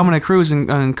 Dominic Cruz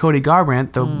and Cody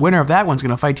Garbrandt. The winner of that one's going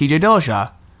to fight T.J.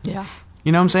 Dillashaw. Yeah.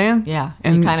 You know what I'm saying? Yeah.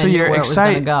 And so you're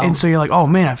excited, and so you're like, oh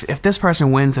man, if this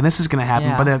person wins, then this is going to happen.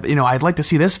 Yeah. But if, I'd like to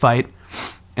see this fight.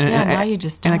 And now you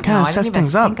just don't and it kind of sets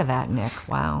things up. Think of that, Nick.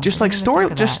 Wow. Just like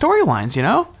storylines, you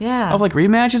know? Yeah. Of like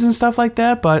rematches and stuff like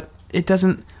that, but it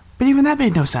doesn't. But even that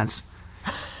made no sense.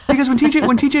 Because when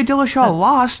TJ Dillashaw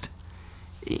lost,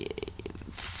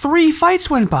 3 fights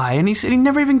went by, and he said he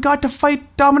never even got to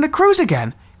fight Dominic Cruz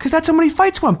again, because that's how many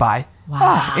fights went by.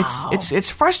 Wow. It's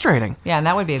frustrating. Yeah, and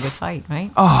that would be a good fight, right?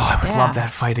 Oh, I would love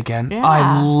that fight again. Yeah.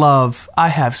 I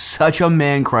have such a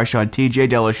man crush on TJ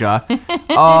Dillashaw.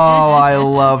 Oh, I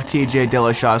love TJ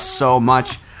Dillashaw so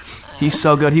much. He's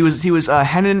so good. He was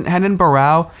Renan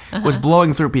Barão was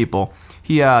blowing through people.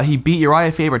 He beat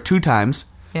Uriah Faber 2 times.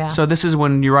 Yeah. So this is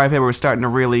when Uriah Faber was starting to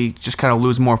really just kind of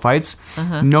lose more fights.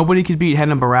 Nobody could beat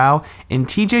Renan Barão, and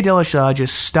TJ Dillashaw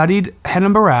just studied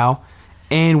Renan Barão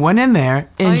and went in there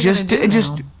and just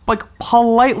like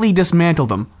politely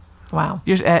dismantled him. Wow.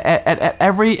 Just at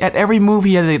every move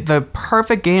he had the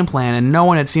perfect game plan, and no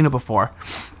one had seen it before.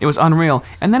 It was unreal.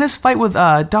 And then his fight with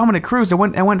Dominic Cruz, it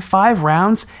went 5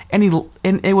 rounds, and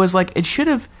it was like it should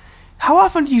have. How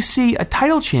often do you see a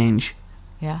title change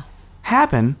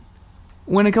happen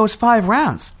when it goes 5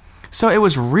 rounds? So it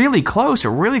was really close. It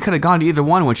really could have gone to either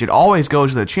one, which it always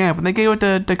goes to the champ, and they gave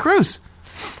it to Cruz.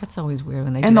 That's always weird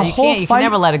when they and do the that. whole You fight, can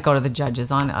never let it go to the judges.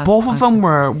 Both of them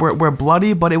were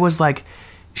bloody, but it was like,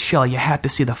 Shelley, you have to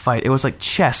see the fight. It was like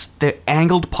chess. The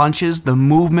angled punches, the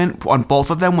movement on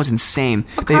both of them was insane.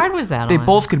 What card was that They on?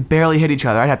 both could barely hit each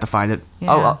other. I'd have to find it.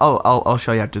 Yeah. I'll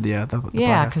show you after the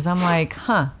yeah, because I'm like,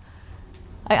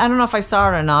 I don't know if I saw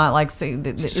it or not. Like,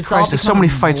 it's Christ, there's so many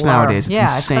fights nowadays. It's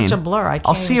insane. It's such a blur.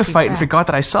 I'll see a fight and forgot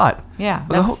that I saw it. Yeah,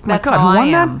 my God, who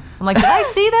won that? I'm like, did I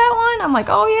see that one? I'm like,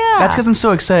 oh yeah. That's because I'm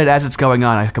so excited as it's going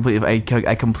on. I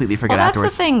completely forget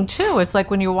afterwards. That's the thing too. It's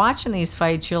like when you're watching these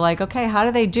fights, you're like, okay, how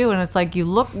do they do? And it's like you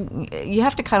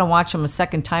have to kind of watch them a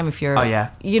second time if you're,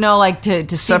 like to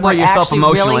see separate what yourself actually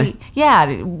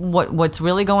emotionally. What's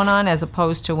really going on, as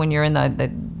opposed to when you're in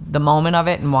the moment of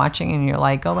it and watching, and you're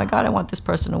like, oh my God, I want this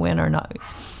person to win or not.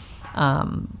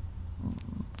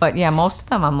 But yeah, most of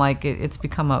them, I'm like, it's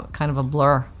become a kind of a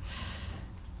blur.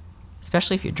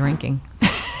 Especially if you're drinking.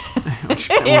 which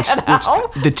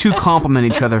the two complement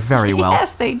each other very well.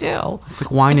 Yes, they do. It's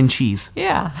like wine and cheese.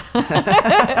 Yeah.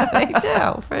 They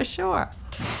do, for sure.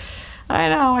 I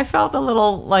know. I felt a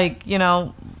little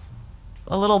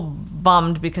a little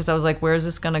bummed, because I was like, where's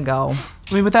this going to go?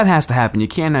 I mean, but that has to happen. You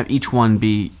can't have each one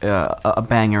be a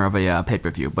banger of a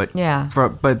pay-per-view. But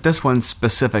but this one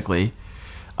specifically,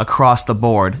 across the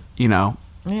board,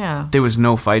 there was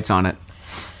no fights on it.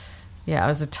 Yeah, it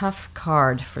was a tough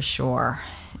card for sure,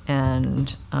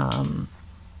 and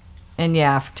And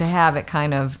to have it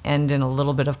kind of end in a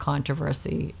little bit of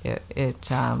controversy,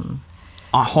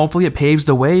 hopefully it paves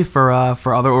the way for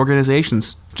other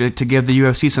organizations to give the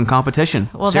UFC some competition.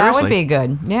 Well, Seriously. that would be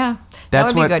good. Yeah, that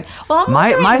would be good. Well,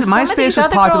 MySpace was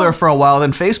popular for a while,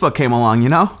 then Facebook came along.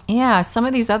 Yeah, some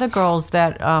of these other girls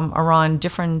that are on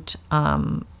different.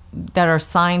 That are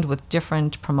signed with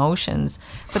different promotions,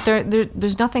 but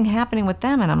there's nothing happening with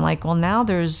them, and I'm like, well, now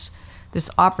there's this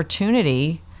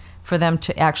opportunity for them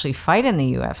to actually fight in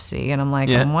the UFC, and I'm like,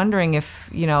 I'm wondering if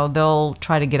they'll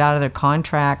try to get out of their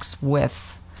contracts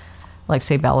with, like,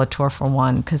 say Bellator for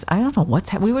one, because I don't know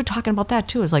we were talking about that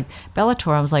too. It's like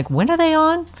Bellator. I was like, when are they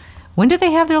on? When did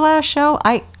they have their last show?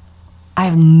 I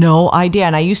have no idea,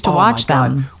 and I used to watch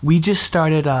them. We just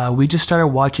started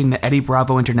watching the Eddie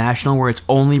Bravo International, where it's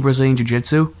only Brazilian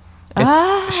Jiu-Jitsu.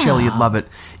 Shelley, you'd love it.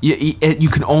 You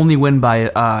can only win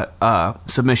by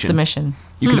submission.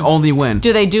 You can only win.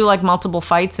 Do they do like multiple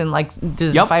fights, and like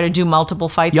does the fighter do multiple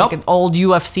fights like an old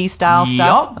UFC style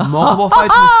stuff? Yep, multiple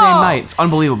fights in the same night. It's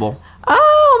unbelievable.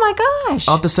 Oh my gosh!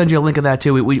 I'll have to send you a link of that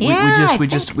too. We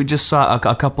just saw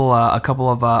a couple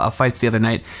of fights the other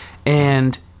night,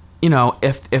 and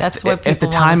if the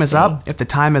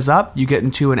time is up, you get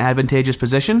into an advantageous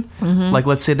position. Mm-hmm. Like,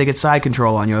 let's say they get side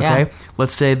control on you, okay? Yeah.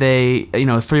 Let's say they,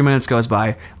 3 minutes goes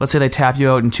by. Let's say they tap you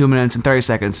out in 2 minutes and 30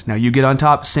 seconds. Now, you get on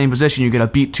top, same position, you get a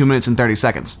beat 2 minutes and 30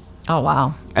 seconds. Oh,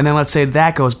 wow. And then let's say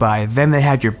that goes by. Then they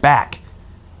have your back.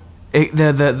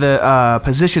 The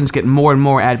positions get more and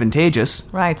more advantageous.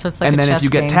 Right, so it's like and a then chess if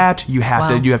you game. get tapped, you have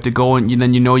to go, and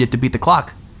then you have to beat the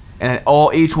clock. And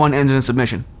each one ends in a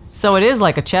submission. So it is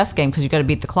like a chess game because you got to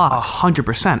beat the clock.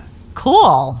 100%.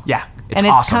 Cool. Yeah,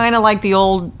 it's kind of like the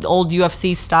old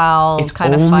UFC style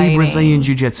kind of fighting. It's only Brazilian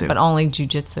Jiu-Jitsu. But only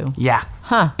Jiu-Jitsu. Yeah.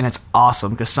 Huh. And it's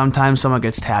awesome because sometimes someone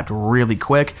gets tapped really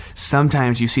quick.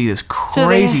 Sometimes you see this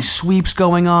crazy sweeps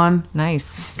going on. Nice.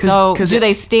 So do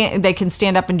they stand? They can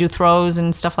stand up and do throws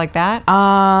and stuff like that?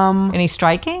 Any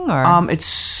striking or?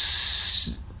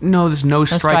 No, there's no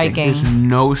striking. There's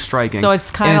no striking. So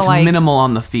it's kind of like... minimal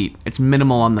on the feet. It's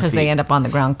minimal on the feet. Because they end up on the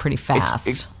ground pretty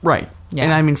fast. Right. Yeah.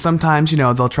 And I mean, sometimes,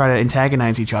 they'll try to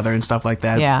antagonize each other and stuff like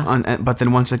that. Yeah. But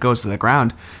then once it goes to the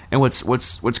ground, and what's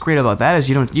great about that is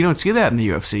you don't see that in the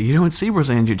UFC. You don't see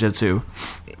Brazilian Jiu-Jitsu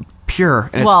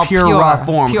pure, and it's pure raw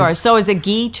form. Pure. So is it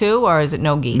gi too, or is it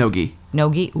no gi? No gi.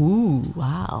 No gi. Ooh,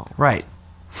 wow. Right.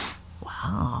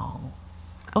 Wow.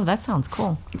 Oh, that sounds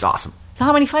cool. It's awesome. So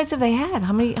how many fights have they had?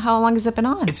 How long has it been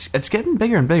on? It's getting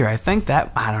bigger and bigger. I think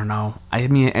that, I don't know. I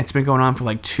mean, it's been going on for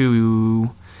like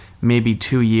maybe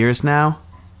 2 years now.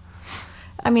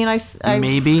 I mean, I've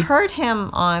heard him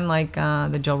on like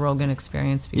the Joe Rogan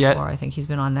Experience before. Yeah. I think he's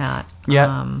been on that.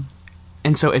 Yeah.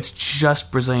 And so it's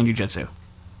just Brazilian Jiu-Jitsu.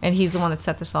 And he's the one that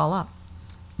set this all up.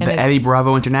 And the Eddie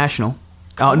Bravo International.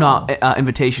 Cool. Oh, no,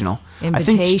 Invitational. I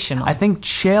think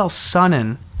Chael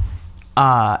Sonnen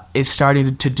is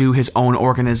starting to do his own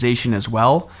organization as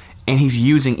well, and he's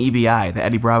using EBI, the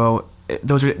Eddie Bravo.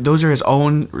 Those are his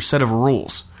own set of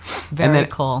rules. Very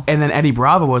cool. And then Eddie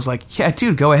Bravo was like, "Yeah,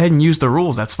 dude, go ahead and use the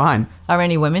rules. That's fine." Are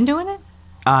any women doing it?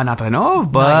 Not that I know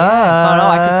of, but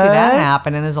I could see that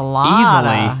happen. And there's a lot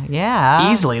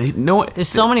easily. No, there's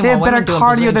so many. They more have better women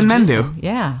cardio than men do.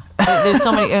 Yeah, there's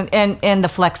so many, and the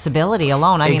flexibility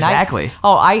alone. I mean, exactly.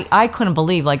 I couldn't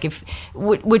believe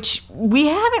which we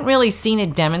haven't really seen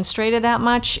it demonstrated that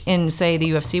much in, say, the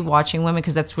UFC, watching women,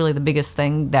 because that's really the biggest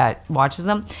thing that watches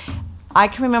them. I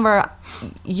can remember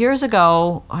years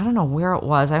ago, I don't know where it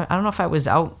was. I don't know if I was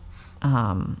out.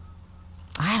 I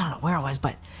don't know where it was,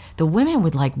 but the women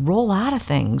would like roll out of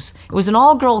things. It was an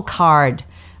all-girl card.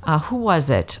 Who was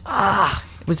it?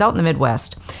 It was out in the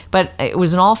Midwest, but it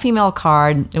was an all-female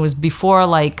card. It was before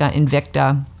like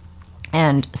Invicta,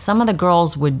 and some of the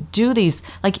girls would do these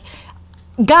like.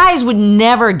 Guys would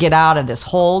never get out of this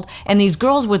hold, and these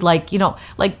girls would like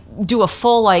do a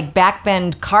full like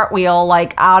backbend cartwheel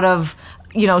like out of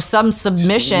some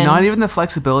submission. Not even the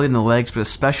flexibility in the legs, but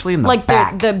especially in the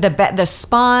back. The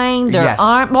spine, their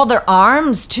arm. Well, their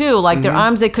arms too. Like their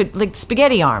arms, they could like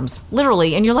spaghetti arms,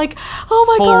 literally. And you're like, oh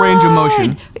my god, full range of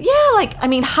motion.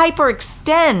 Yeah,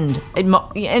 hyperextend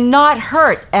and not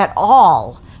hurt at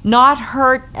all. Not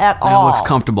hurt at all. It looks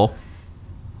comfortable.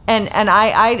 And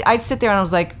I'd sit there and I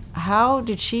was like, how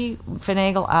did she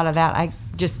finagle out of that? I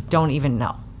just don't even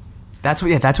know. That's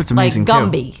what's amazing like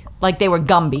Gumby. too. Like they were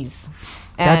Gumbies.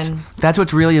 And that's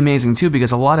what's really amazing too,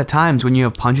 because a lot of times when you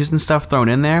have punches and stuff thrown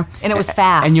in there, and it was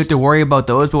fast, and you have to worry about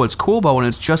those. But what's cool about when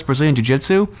it's just Brazilian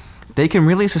Jiu-Jitsu, they can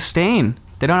really sustain.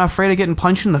 They're not afraid of getting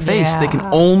punched in the face. Yeah. They can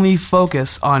only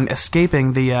focus on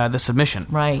escaping the submission.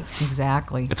 Right,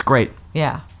 exactly. It's great.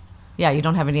 Yeah. Yeah, you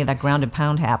don't have any of that ground and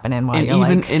pound happening while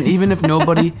and even if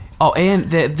nobody... Oh,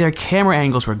 and their camera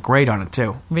angles were great on it,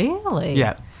 too. Really?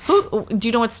 Yeah. Do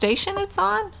you know what station it's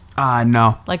on?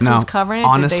 No. Who's covering it?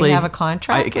 Honestly, did they have a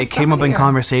contract? It came up in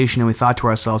conversation, and we thought to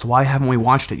ourselves, why haven't we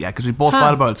watched it yet? Because we both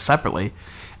thought about it separately,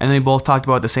 and then we both talked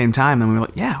about it at the same time, and we were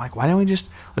like, why don't we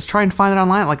let's try and find it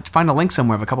online, like find a link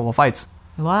somewhere of a couple of fights.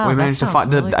 Wow, we managed to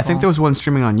find. Really cool. I think there was one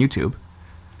streaming on YouTube.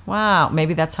 Wow,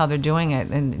 maybe that's how they're doing it,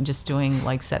 and just doing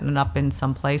setting it up in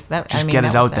some place. Just get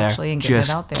it out there.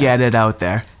 Get it out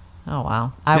there. Oh,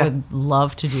 wow. I would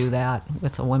love to do that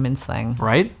with a women's thing.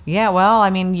 Right? Yeah, well, I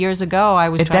mean, years ago, I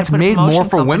was trying to put That's made more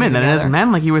for women than it is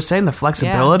men, like you were saying, the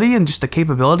flexibility and just the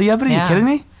capability of it. Are you kidding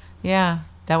me? Yeah,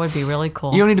 that would be really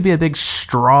cool. You don't need to be a big,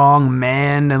 strong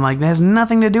man, and it has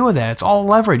nothing to do with that. It's all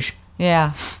leverage.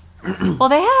 Yeah. Well,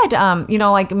 they had,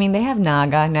 they have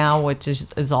Naga now, which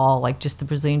is all just the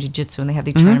Brazilian Jiu-Jitsu, and they have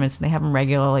these tournaments, and they have them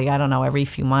regularly, I don't know, every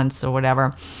few months or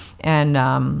whatever.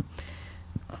 And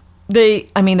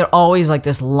they're always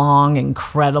this long,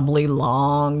 incredibly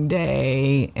long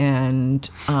day, and,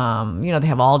 they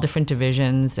have all different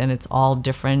divisions, and it's all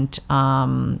different,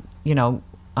 belt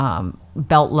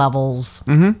levels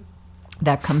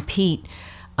that compete.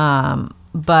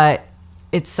 But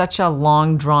it's such a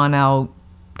long, drawn-out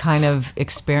kind of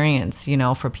experience,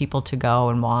 for people to go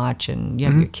and watch, and you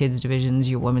have your kids divisions,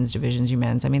 your women's divisions, your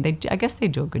men's. I mean, I guess they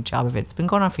do a good job of it. It's been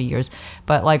going on for years,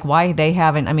 but why they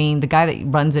haven't, the guy that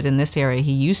runs it in this area,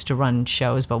 he used to run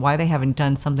shows, but why they haven't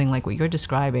done something like what you're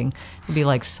describing would be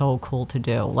so cool to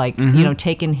do.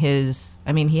 Taking his,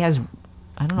 he has,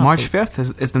 I don't know. March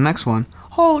 5th is the next one.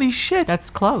 Holy shit.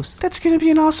 That's close. That's going to be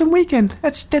an awesome weekend.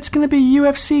 That's going to be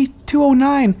UFC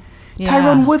 209. Yeah.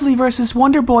 Tyrone Woodley versus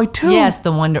Wonder Boy 2. Yes.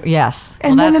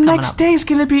 And then the next day is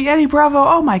going to be Eddie Bravo.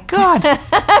 Oh, my God.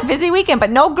 Busy weekend, but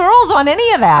no girls on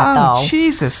any of that, though. Oh,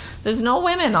 Jesus. There's no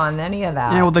women on any of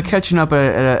that. Yeah, well, they're catching up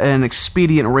at an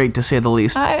expedient rate, to say the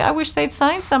least. I wish they'd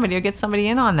sign somebody or get somebody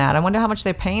in on that. I wonder how much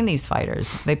they're paying these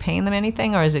fighters. Are they paying them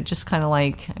anything, or is it just kind of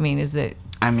is it...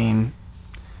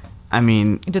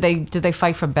 do they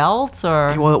fight for belts,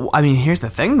 or? Well, here's the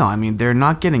thing though. They're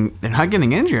not getting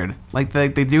injured like they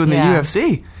do in the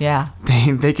UFC. Yeah.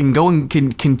 They can go and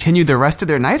can continue the rest of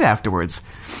their night afterwards.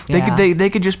 They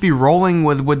could just be rolling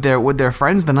with their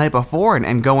friends the night before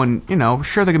and going,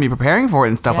 sure they're gonna be preparing for it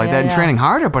and stuff like that and training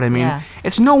harder, but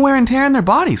it's no wear and tear in their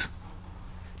bodies.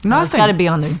 Nothing. Well, it's got to be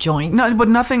on their joints. No, but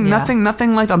nothing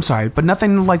like. I'm sorry, but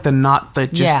nothing like the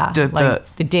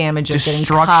damage, of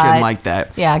destruction like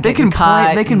that. Yeah, they can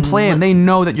play. They can play, and they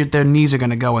know that their knees are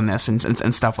going to go in this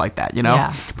and stuff like that.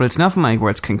 Yeah. But it's nothing like where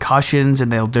it's concussions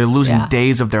and they're losing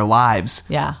days of their lives.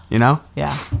 Yeah.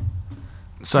 Yeah.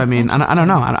 So I don't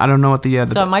know. I don't know what the.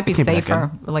 So it might be safer,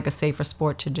 like a safer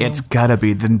sport to do. It's gotta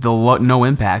be the no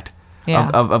impact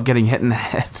of getting hit in the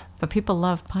head. But people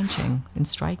love punching and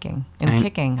striking and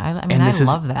kicking. I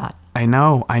love that. I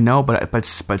know, but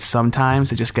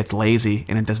sometimes it just gets lazy,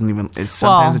 and it doesn't even.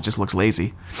 Sometimes it just looks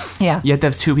lazy. Yeah, you have to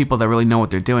have two people that really know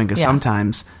what they're doing, because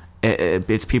sometimes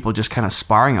it's people just kind of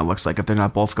sparring. It looks like if they're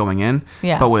not both going in.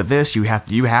 Yeah. But with this, you have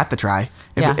to try.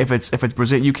 If it's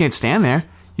Brazil, you can't stand there.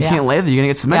 You can't lay there. You're gonna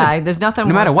get submitted. Yeah, there's nothing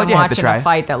no matter worse what than you have to watching try. a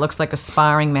fight that looks like a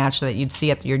sparring match that you'd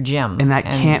see at your gym, and that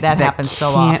happens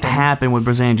so often. Can't happen with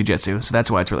Brazilian Jiu-Jitsu, so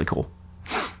that's why it's really cool.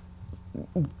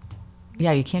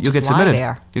 Yeah, you can't. You'll just get submitted. Lie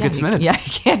there. You'll get submitted. You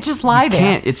can't just lie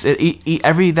there. You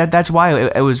can't. That's why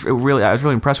I was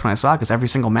really impressed when I saw it, because every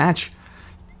single match.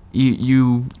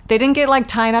 They didn't get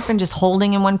tied up and just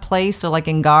holding in one place, or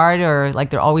in guard, or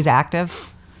they're always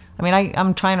active.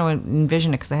 I'm trying to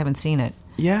envision it because I haven't seen it.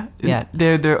 Yeah, yet.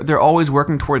 They're always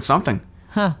working towards something.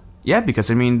 Huh. Yeah, because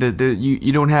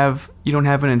you don't have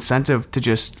an incentive to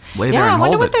just lay there and hold it. I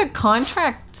wonder what their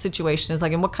contract situation is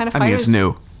like, and what kind of fighters. It's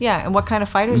new. Yeah, and what kind of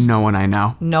fighters? No one I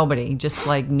know. Nobody, just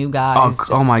new guys.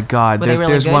 Oh my God!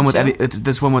 There's one with Eddie.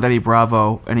 There's one with Eddie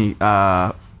Bravo, and he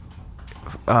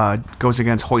goes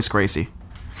against Hoist Gracie.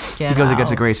 He goes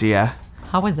against Gracie. Yeah.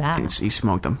 How was that? He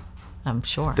smoked him. I'm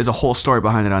sure. There's a whole story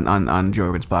behind it on Joe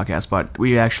Rogan's podcast, but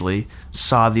we actually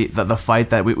saw the fight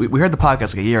that we heard the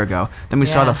podcast a year ago. Then we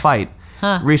saw the fight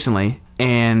recently,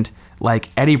 and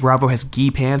Eddie Bravo has gi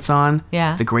pants on.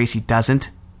 Yeah. The Gracie doesn't.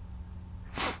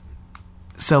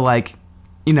 So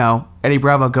Eddie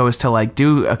Bravo goes to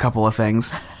do a couple of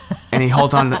things, and he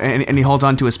holds on and he holds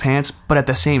on to his pants, but at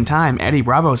the same time, Eddie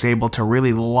Bravo is able to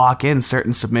really lock in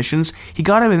certain submissions. He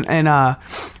got him in oh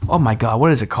my God,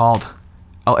 what is it called?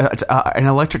 An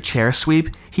electric chair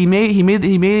sweep. He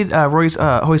made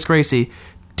Hoist Gracie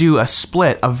do a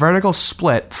vertical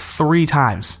split 3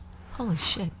 times. Holy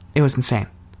shit! It was insane.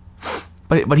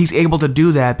 But he's able to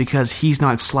do that because he's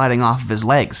not sliding off of his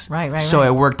legs. Right. So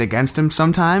it worked against him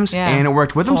sometimes, and it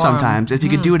worked with him sometimes. If he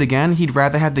could do it again, he'd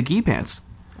rather have the gi pants.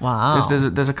 Wow.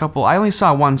 There's a couple. I only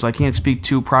saw one, so I can't speak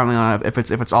too prominently on it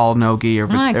if it's all no gi or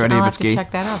if it's any of it's gi.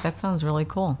 Check that out. That sounds really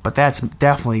cool. But that's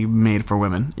definitely made for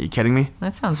women. Are you kidding me?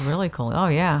 That sounds really cool. Oh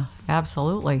yeah,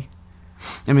 absolutely.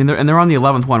 I mean, they're on the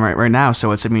 11th one right now,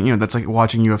 so it's, I mean, that's like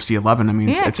watching UFC 11. I mean,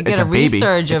 it's a baby.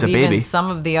 It's a baby. Even some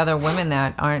of the other women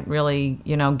that aren't really,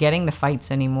 getting the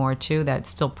fights anymore too, that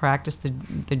still practice the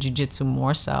jiu-jitsu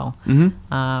more so, or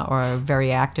are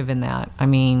very active in that. I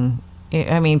mean,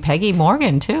 Peggy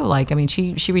Morgan too. Like, I mean,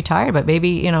 she retired, but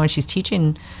maybe and she's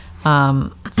teaching.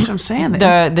 That's what I'm saying.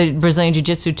 The Brazilian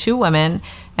jiu-jitsu to women,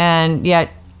 and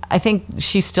yet. I think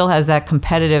she still has that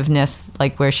competitiveness,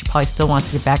 like where she probably still wants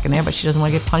to get back in there, but she doesn't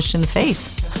want to get punched in the face.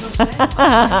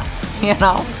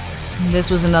 This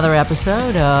was another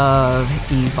episode of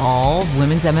Evolve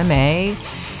Women's MMA.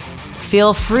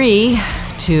 Feel free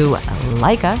to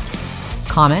like us,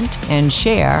 comment, and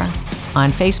share on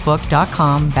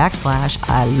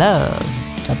Facebook.com/I love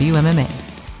WMMA.